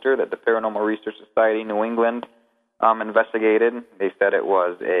in Worcester that the Paranormal Research Society New England investigated. They said it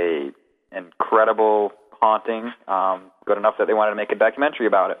was a incredible haunting, good enough that they wanted to make a documentary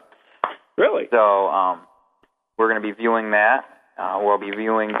about it. Really? So we're going to be viewing that. We'll be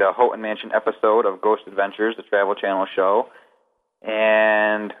viewing the Houghton Mansion episode of Ghost Adventures, the Travel Channel show.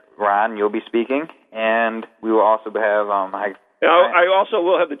 And, Ron, you'll be speaking. And we will also have... I also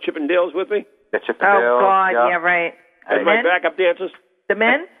will have the Chippendales with me. The Chippendales. Oh, God, yeah, right. And my backup dancers. The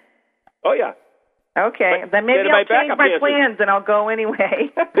men? Oh, yeah. Okay. Then maybe I'll change my plans and I'll go anyway.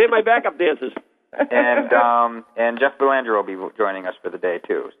 They're my backup dancers. And Jeff Belanger will be joining us for the day,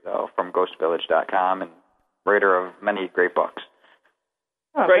 too, so from GhostVillage.com and writer of many great books.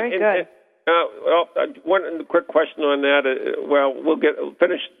 Oh, very good. One quick question on that. We'll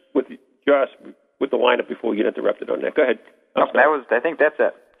finish with Josh with the lineup before we get interrupted on that. Go ahead. I think that's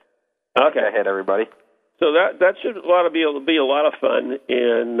it. Okay. Go ahead, everybody. So that should be a lot of fun,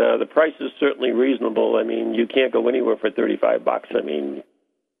 and the price is certainly reasonable. I mean, you can't go anywhere for $35. I mean,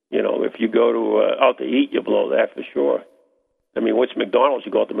 if you go out to eat, you blow that for sure. I mean, what's McDonald's?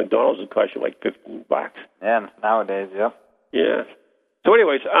 You go out to McDonald's, it costs you like $15. Yeah, nowadays, yeah. Yeah. So,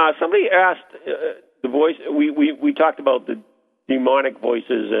 anyways, somebody asked the voice. We talked about the demonic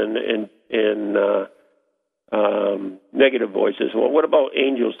voices and negative voices. Well, what about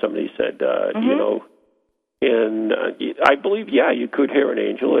angels? Somebody said, and I believe, you could hear an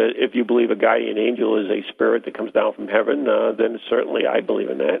angel. If you believe a guardian angel is a spirit that comes down from heaven, then certainly I believe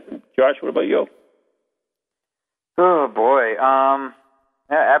in that. Josh, what about you? Oh, boy.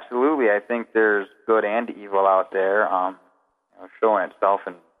 Yeah, absolutely. I think there's good and evil out there, showing itself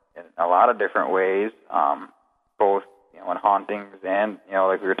in a lot of different ways, both, in hauntings and,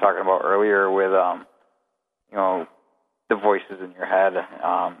 like we were talking about earlier with, the voices in your head.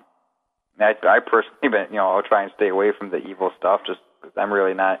 I personally, I'll try and stay away from the evil stuff just because I'm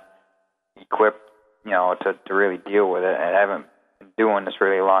really not equipped, to really deal with it. And I haven't been doing this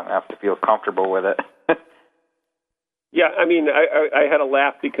really long enough to feel comfortable with it. Yeah, I mean, I had a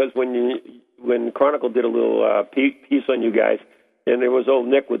laugh because when Chronicle did a little piece on you guys, And there was old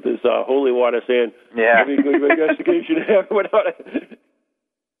Nick with his holy water saying, "Yeah, every good investigation without it."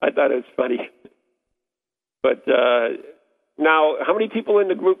 I thought it was funny. But now, how many people in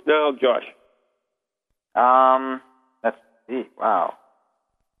the group now, Josh? Let's see. Wow,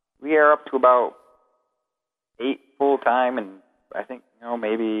 we are up to about 8 full time, and I think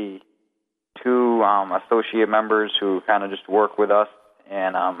maybe 2 associate members who kind of just work with us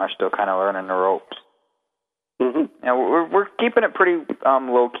and are still kind of learning the ropes. Mm-hmm. We're keeping it pretty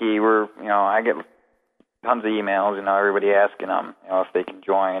low key. I get tons of emails, everybody asking if they can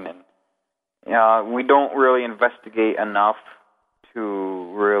join, and we don't really investigate enough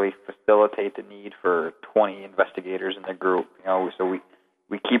to really facilitate the need for 20 investigators in the group. So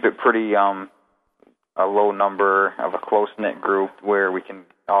we keep it pretty a low number of a close-knit group where we can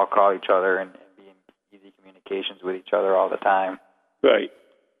all call each other and be in easy communications with each other all the time. Right.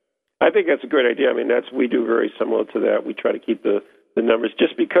 I think that's a great idea. I mean, we do very similar to that. We try to keep the numbers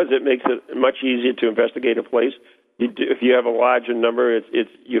just because it makes it much easier to investigate a place. If you have a larger number,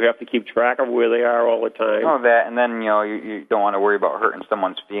 you have to keep track of where they are all the time. Oh, that, and then you don't want to worry about hurting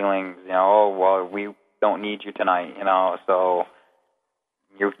someone's feelings. Oh, well, we don't need you tonight. So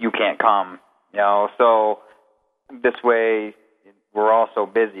you can't come. So this way we're all so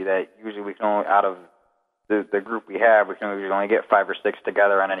busy that usually we can only, out of the group we have, we can only get 5 or 6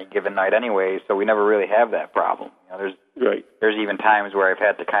 together on any given night anyway, so we never really have that problem. There's even times where I've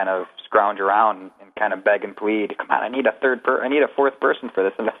had to kind of scrounge around and kind of beg and plead, come on, I need a 4th person for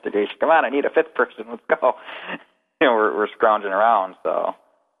this investigation. Come on, I need a 5th person. Let's go. We're scrounging around, so.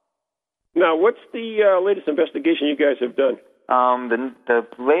 Now, what's the latest investigation you guys have done? The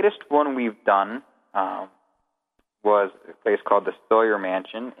latest one we've done was a place called the Sawyer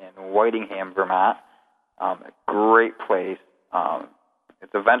Mansion in Whitingham, Vermont. A great place.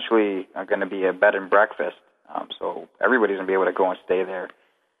 It's eventually going to be a bed and breakfast, so everybody's going to be able to go and stay there.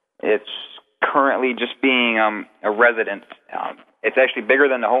 It's currently just being a residence. It's actually bigger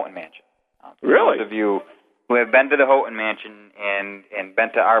than the Houghton Mansion. Really? Those of you who have been to the Houghton Mansion and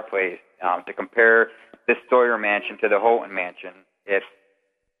been to our place, to compare this Sawyer Mansion to the Houghton Mansion, it's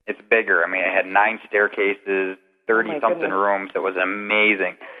bigger. I mean, it had 9 staircases, 30-something rooms. It was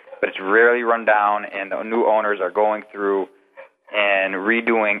amazing. But it's really run down, and the new owners are going through and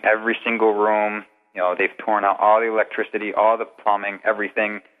redoing every single room. They've torn out all the electricity, all the plumbing,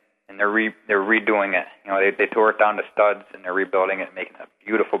 everything, and they're redoing it. They tore it down to studs, and they're rebuilding it and making a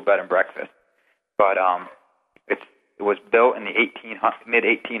beautiful bed and breakfast. But it was built in the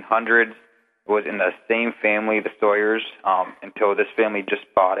mid-1800s. It was in the same family, the Sawyers, until this family just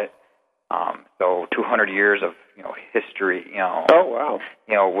bought it. So 200 years of history. Oh wow!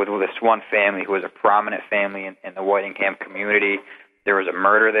 With this one family who was a prominent family in the Whitingham community. There was a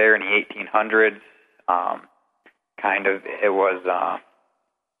murder there in the 1800s. It was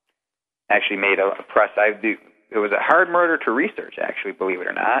actually made a press. It was a hard murder to research, actually, believe it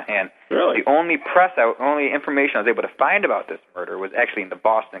or not. And really, the only information I was able to find about this murder was actually in the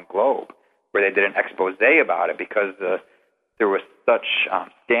Boston Globe, where they did an expose about it because there was such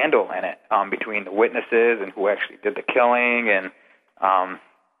scandal in it between the witnesses and who actually did the killing, and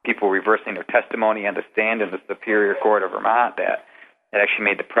people reversing their testimony on the stand in the Superior Court of Vermont that it actually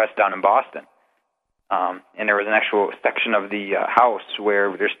made the press down in Boston. And there was an actual section of the house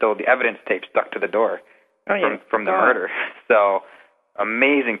where there's still the evidence tape stuck to the door from the murder. So,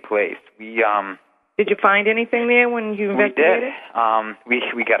 amazing place. Did you find anything there when you investigated? We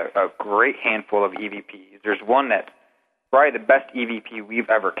did. We got a great handful of EVPs. There's one that's probably the best EVP we've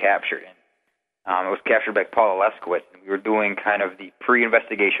ever captured. It was captured by Paul Leskowitz, and we were doing kind of the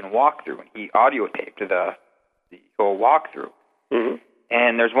pre-investigation walkthrough, and he audio taped the whole walkthrough. Mm-hmm.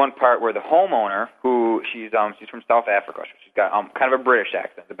 And there's one part where the homeowner, who she's from South Africa, so she's got kind of a British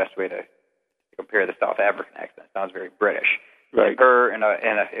accent. The best way to compare the South African accent. It sounds very British. Right. Her and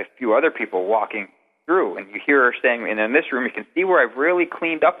a few other people walking through, and you hear her saying, and in this room you can see where I've really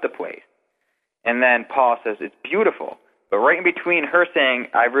cleaned up the place. And then Paul says, it's beautiful. But right in between her saying,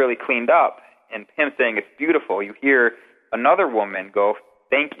 I've really cleaned up, and him saying it's beautiful, you hear another woman go,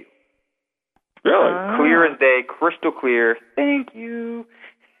 thank you. Really? Clear as day, crystal clear, thank you.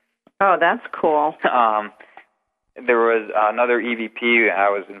 Oh, that's cool. There was another EVP I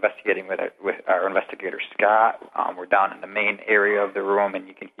was investigating with our investigator, Scott. We're down in the main area of the room, and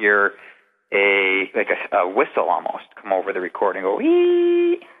you can hear a whistle almost come over the recording, go,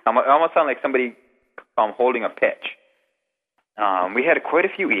 wee. It almost sounded like somebody holding a pitch. We had quite a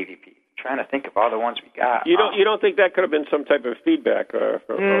few EVPs. I'm trying to think of all the ones we got. You don't think that could have been some type of feedback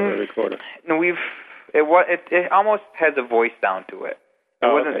from the recorder? No, it almost has a voice sound to it.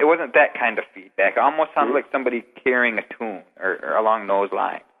 It wasn't that kind of feedback. It almost sounded like somebody carrying a tune or along those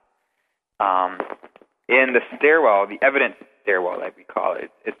lines. In the stairwell, the evidence stairwell, like we call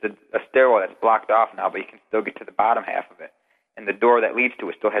it, it's a stairwell that's blocked off now, but you can still get to the bottom half of it. And the door that leads to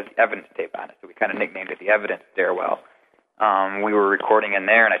it still has the evidence tape on it, so we kind of nicknamed it the evidence stairwell. We were recording in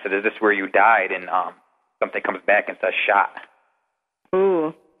there, and I said, "Is this where you died?" And something comes back and says, "Shot."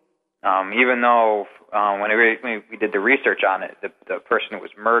 Ooh. Even though when we did the research on it, the person who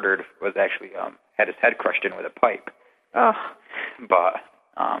was murdered was actually had his head crushed in with a pipe. Oh. But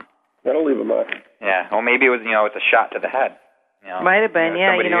that'll leave a mark. Yeah. Well, maybe it was it's a shot to the head. Might have been.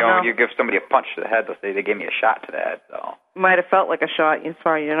 Somebody, you don't know. You give somebody a punch to the head, they'll say they gave me a shot to the head. So. Might have felt like a shot. As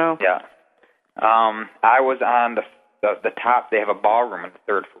far as you know. Yeah. I was on the top. They have a ballroom on the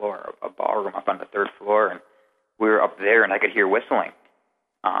third floor. A ballroom up on the third floor, and we were up there, and I could hear whistling.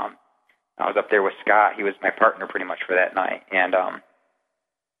 I was up there with Scott. He was my partner pretty much for that night. And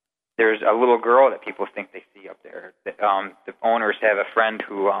there's a little girl that people think they see up there. The owners have a friend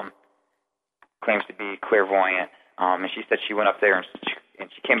who claims to be clairvoyant. And she said she went up there and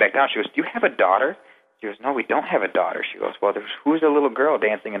she came back down. She goes, "Do you have a daughter?" She goes, "No, we don't have a daughter." She goes, "Well, who's a little girl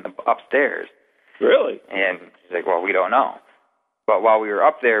dancing in the upstairs?" Really? And she's like, "Well, we don't know." But while we were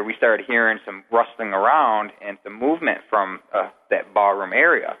up there, we started hearing some rustling around and some movement from that ballroom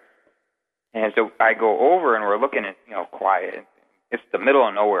area. And so I go over, and we're looking at, quiet. It's the middle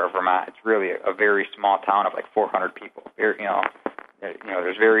of nowhere, Vermont. It's really a very small town of like 400 people. There's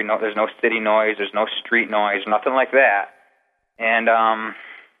no city noise, there's no street noise, nothing like that. And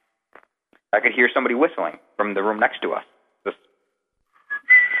I could hear somebody whistling from the room next to us. Just,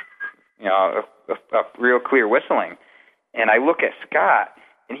 a real clear whistling. And I look at Scott,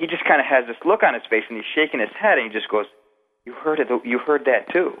 and he just kind of has this look on his face, and he's shaking his head, and he just goes, "You heard it? You heard that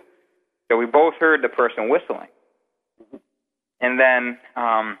too?" So we both heard the person whistling. And then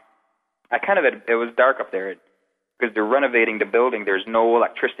it was dark up there because they're renovating the building. There's no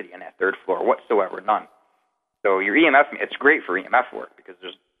electricity in that third floor whatsoever, none. So your EMF, it's great for EMF work because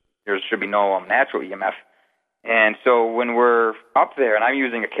there should be no natural EMF. And so when we're up there, and I'm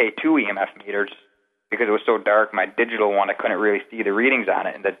using a K2 EMF meter just because it was so dark, my digital one, I couldn't really see the readings on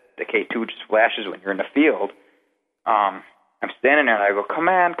it, and the K2 just flashes when you're in the field. I'm standing there, and I go, "Come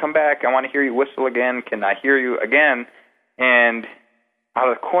on, come back. I want to hear you whistle again. Can I hear you again?" And out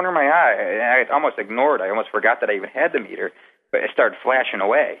of the corner of my eye, I almost ignored it. I almost forgot that I even had the meter, but it started flashing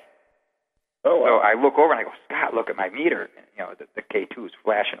away. Oh, wow. So I look over, and I go, "Scott, look at my meter." And, the K2 is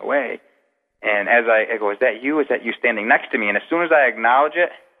flashing away. And as I go, "Is that you? Is that you standing next to me?" And as soon as I acknowledge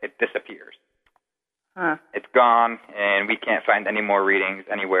it, it disappears. Huh. It's gone, and we can't find any more readings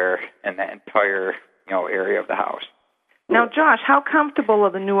anywhere in that entire area of the house. Now, Josh, how comfortable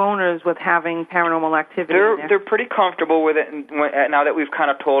are the new owners with having paranormal activity in there? They're pretty comfortable with it. And now that we've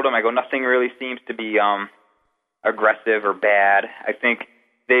kind of told them, I go, nothing really seems to be aggressive or bad. I think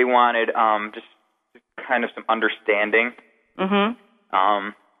they wanted just kind of some understanding. Mm-hmm.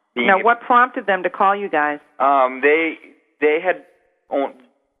 Now, what prompted them to call you guys? They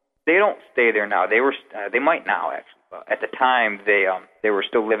don't stay there now. They might now, actually. But at the time, they were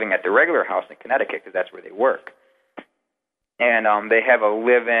still living at the regular house in Connecticut because that's where they work. And they have a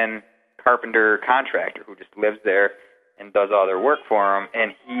live-in carpenter contractor who just lives there and does all their work for them.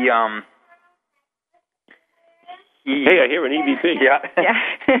 And he Hey, I hear an EVP. Yeah.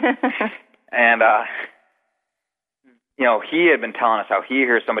 And he had been telling us how he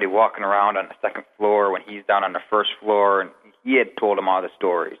hears somebody walking around on the second floor when he's down on the first floor, and he had told them all the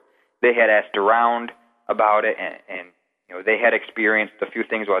stories. They had asked around about it, and they had experienced a few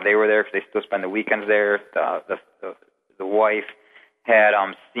things while they were there because they still spend the weekends there. The wife had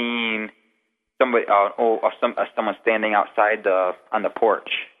seen somebody, someone standing outside on the porch,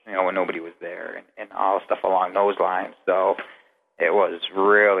 when nobody was there, and all stuff along those lines. So it was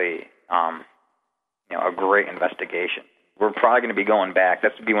really, a great investigation. We're probably going to be going back.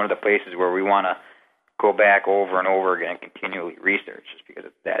 That's to be one of the places where we want to go back over and over again and continually research, just because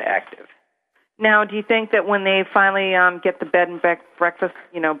it's that active. Now, do you think that when they finally get the bed and breakfast,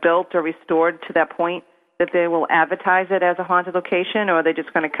 built or restored to that point, that they will advertise it as a haunted location, or are they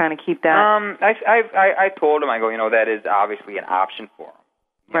just going to kind of keep that? I told them, I go, that is obviously an option for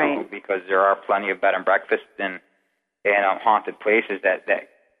them, right? Because there are plenty of bed and breakfasts and haunted places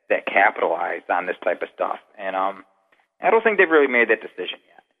that capitalize on this type of stuff, and I don't think they've really made that decision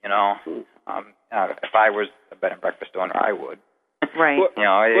yet. If I was a bed and breakfast owner, I would. Right.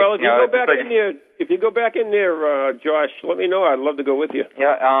 If you go back in there, Josh, let me know. I'd love to go with you.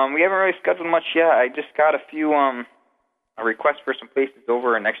 Yeah. We haven't really scheduled much yet. I just got a few requests for some places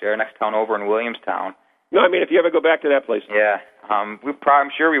over in our next town over in Williamstown. No, I mean if you ever go back to that place. Yeah. I'm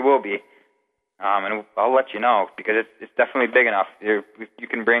sure we will be. And I'll let you know, because it's definitely big enough. You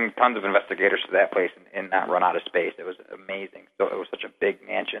can bring tons of investigators to that place and not run out of space. It was amazing. So it was such a big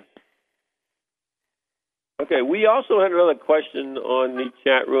mansion. Okay, we also had another question on the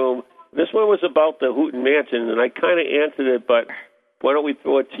chat room. This one was about the Houghton Mansion, and I kind of answered it, but why don't we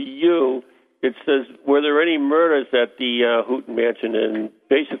throw it to you? It says, were there any murders at the Houghton Mansion? And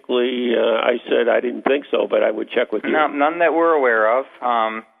basically, I said I didn't think so, but I would check with you. No, none that we're aware of.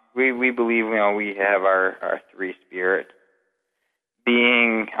 We believe, we have our three spirits,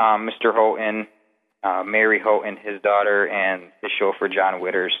 being Mr. Houghton, Mary Houghton, his daughter, and the chauffeur John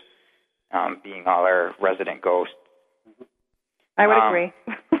Witters, being all our resident ghosts. I would agree.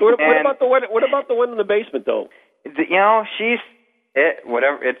 What about the one in the basement, though? She's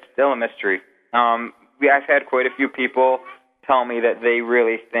whatever. It's still a mystery. I've had quite a few people tell me that they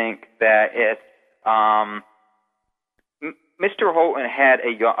really think that it's Mr. Houghton had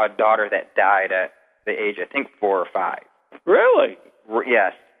a daughter that died at the age, I think, 4 or 5. Really?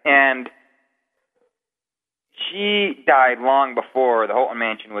 Yes, and she died long before the Houghton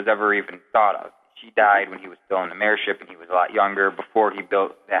Mansion was ever even thought of. She died when he was still in the mayorship, and he was a lot younger, before he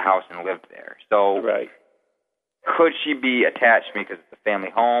built that house and lived there. So, right. Could she be attached to me because it's a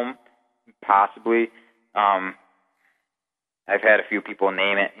family home? Possibly. I've had a few people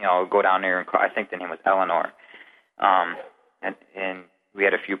name it, go down there and call. I think the name was Eleanor. And we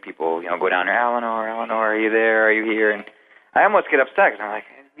had a few people, go down there, Eleanor, are you there? Are you here? And I almost get upset because I'm like,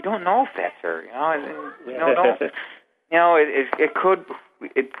 we don't know if that's her. We don't know. It could.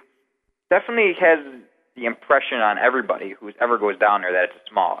 It definitely has the impression on everybody who ever goes down there that it's a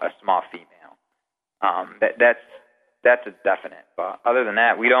small female. That's a definite. But other than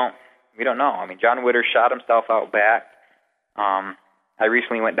that, we don't know. I mean, John Witters shot himself out back. I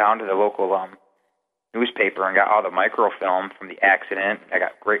recently went down to the local newspaper and got all the microfilm from the accident. I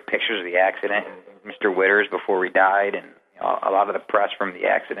got great pictures of the accident and Mr. Witters before he died, and a lot of the press from the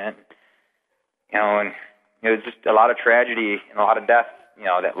accident. And it was just a lot of tragedy and a lot of death,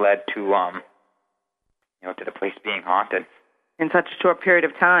 that led to to the place being haunted. In such a short period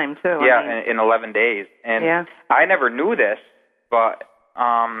of time, too. Yeah, in 11 days. And I never knew this, but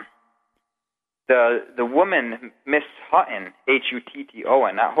the woman, Miss Hutton,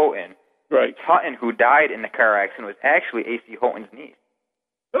 Hutton, not Houghton, right? Hutton, who died in the car accident, was actually A.C. Houghton's niece.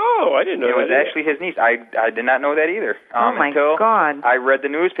 Oh, I didn't know that. It was actually his niece. I did not know that either. Oh, my until God. I read the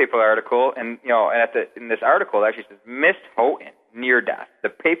newspaper article, and in this article, it actually says, Miss Houghton, near death. The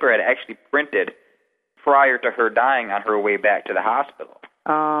paper had actually printed prior to her dying on her way back to the hospital.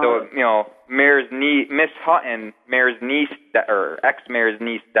 So, Miss Hutton, Mayor's niece, or ex-mayor's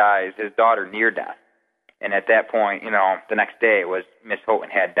niece dies, his daughter near death. And at that point, the next day was Miss Houghton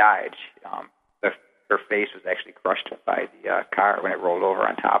had died. Her face was actually crushed by the car when it rolled over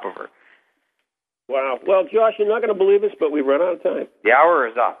on top of her. Wow. Well, Josh, you're not going to believe this, but we've run out of time. The hour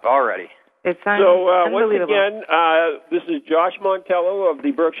is up already. It's unbelievable. Once again, this is Josh Montello of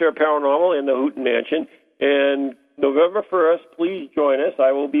the Berkshire Paranormal in the Houghton Mansion. And November 1st, please join us.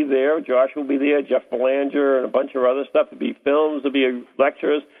 I will be there. Josh will be there. Jeff Belanger and a bunch of other stuff. There'll be films. There'll be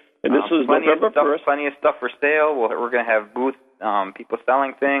lectures. And this is November 1st. Plenty of stuff for sale. We're going to have booths, people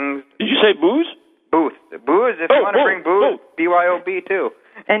selling things. Did you say booze? Booth. Booze, if you want to bring booze, BYOB too.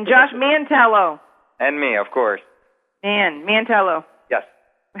 And Josh Mantello. And me, of course. Mantello. Yes.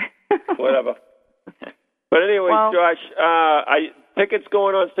 Whatever. But anyway, Josh, tickets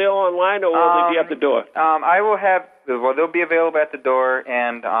going on sale online, or will they be at the door? I will have, they'll be available at the door,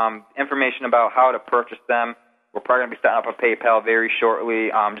 and information about how to purchase them. We're probably going to be setting up a PayPal very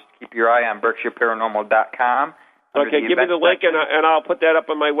shortly. Just keep your eye on BerkshireParanormal.com. Okay, give me the link, and I'll put that up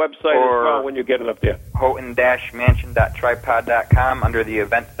on my website as well when you get it up there. Houghton-mansion.tripod.com under the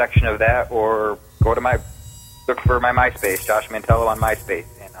event section of that, or go to look for my MySpace, Josh Mantello on MySpace,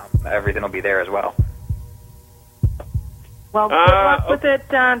 and everything will be there as well. Well, good luck with it,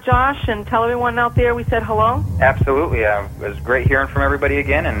 Josh, and tell everyone out there we said hello. Absolutely. It was great hearing from everybody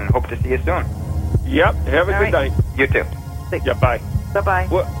again, and hope to see you soon. Yep. Have a good night. You too. Yeah, bye. Bye-bye.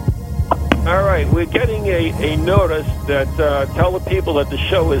 All right, we're getting a notice that tell the people that the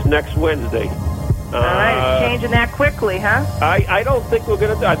show is next Wednesday. All right, it's changing that quickly, huh? I don't think we're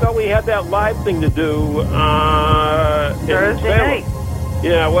going to. I thought we had that live thing to do Thursday night.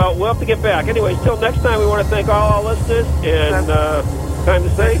 Yeah, well, we'll have to get back. Anyways, till next time, we want to thank all our listeners, and time to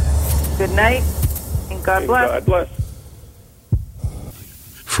say good night, and God bless. God bless.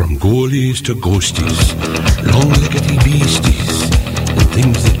 From ghoulies to ghosties, long-leggedy beasties, and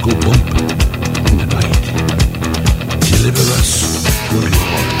things that go bump in the night. Deliver us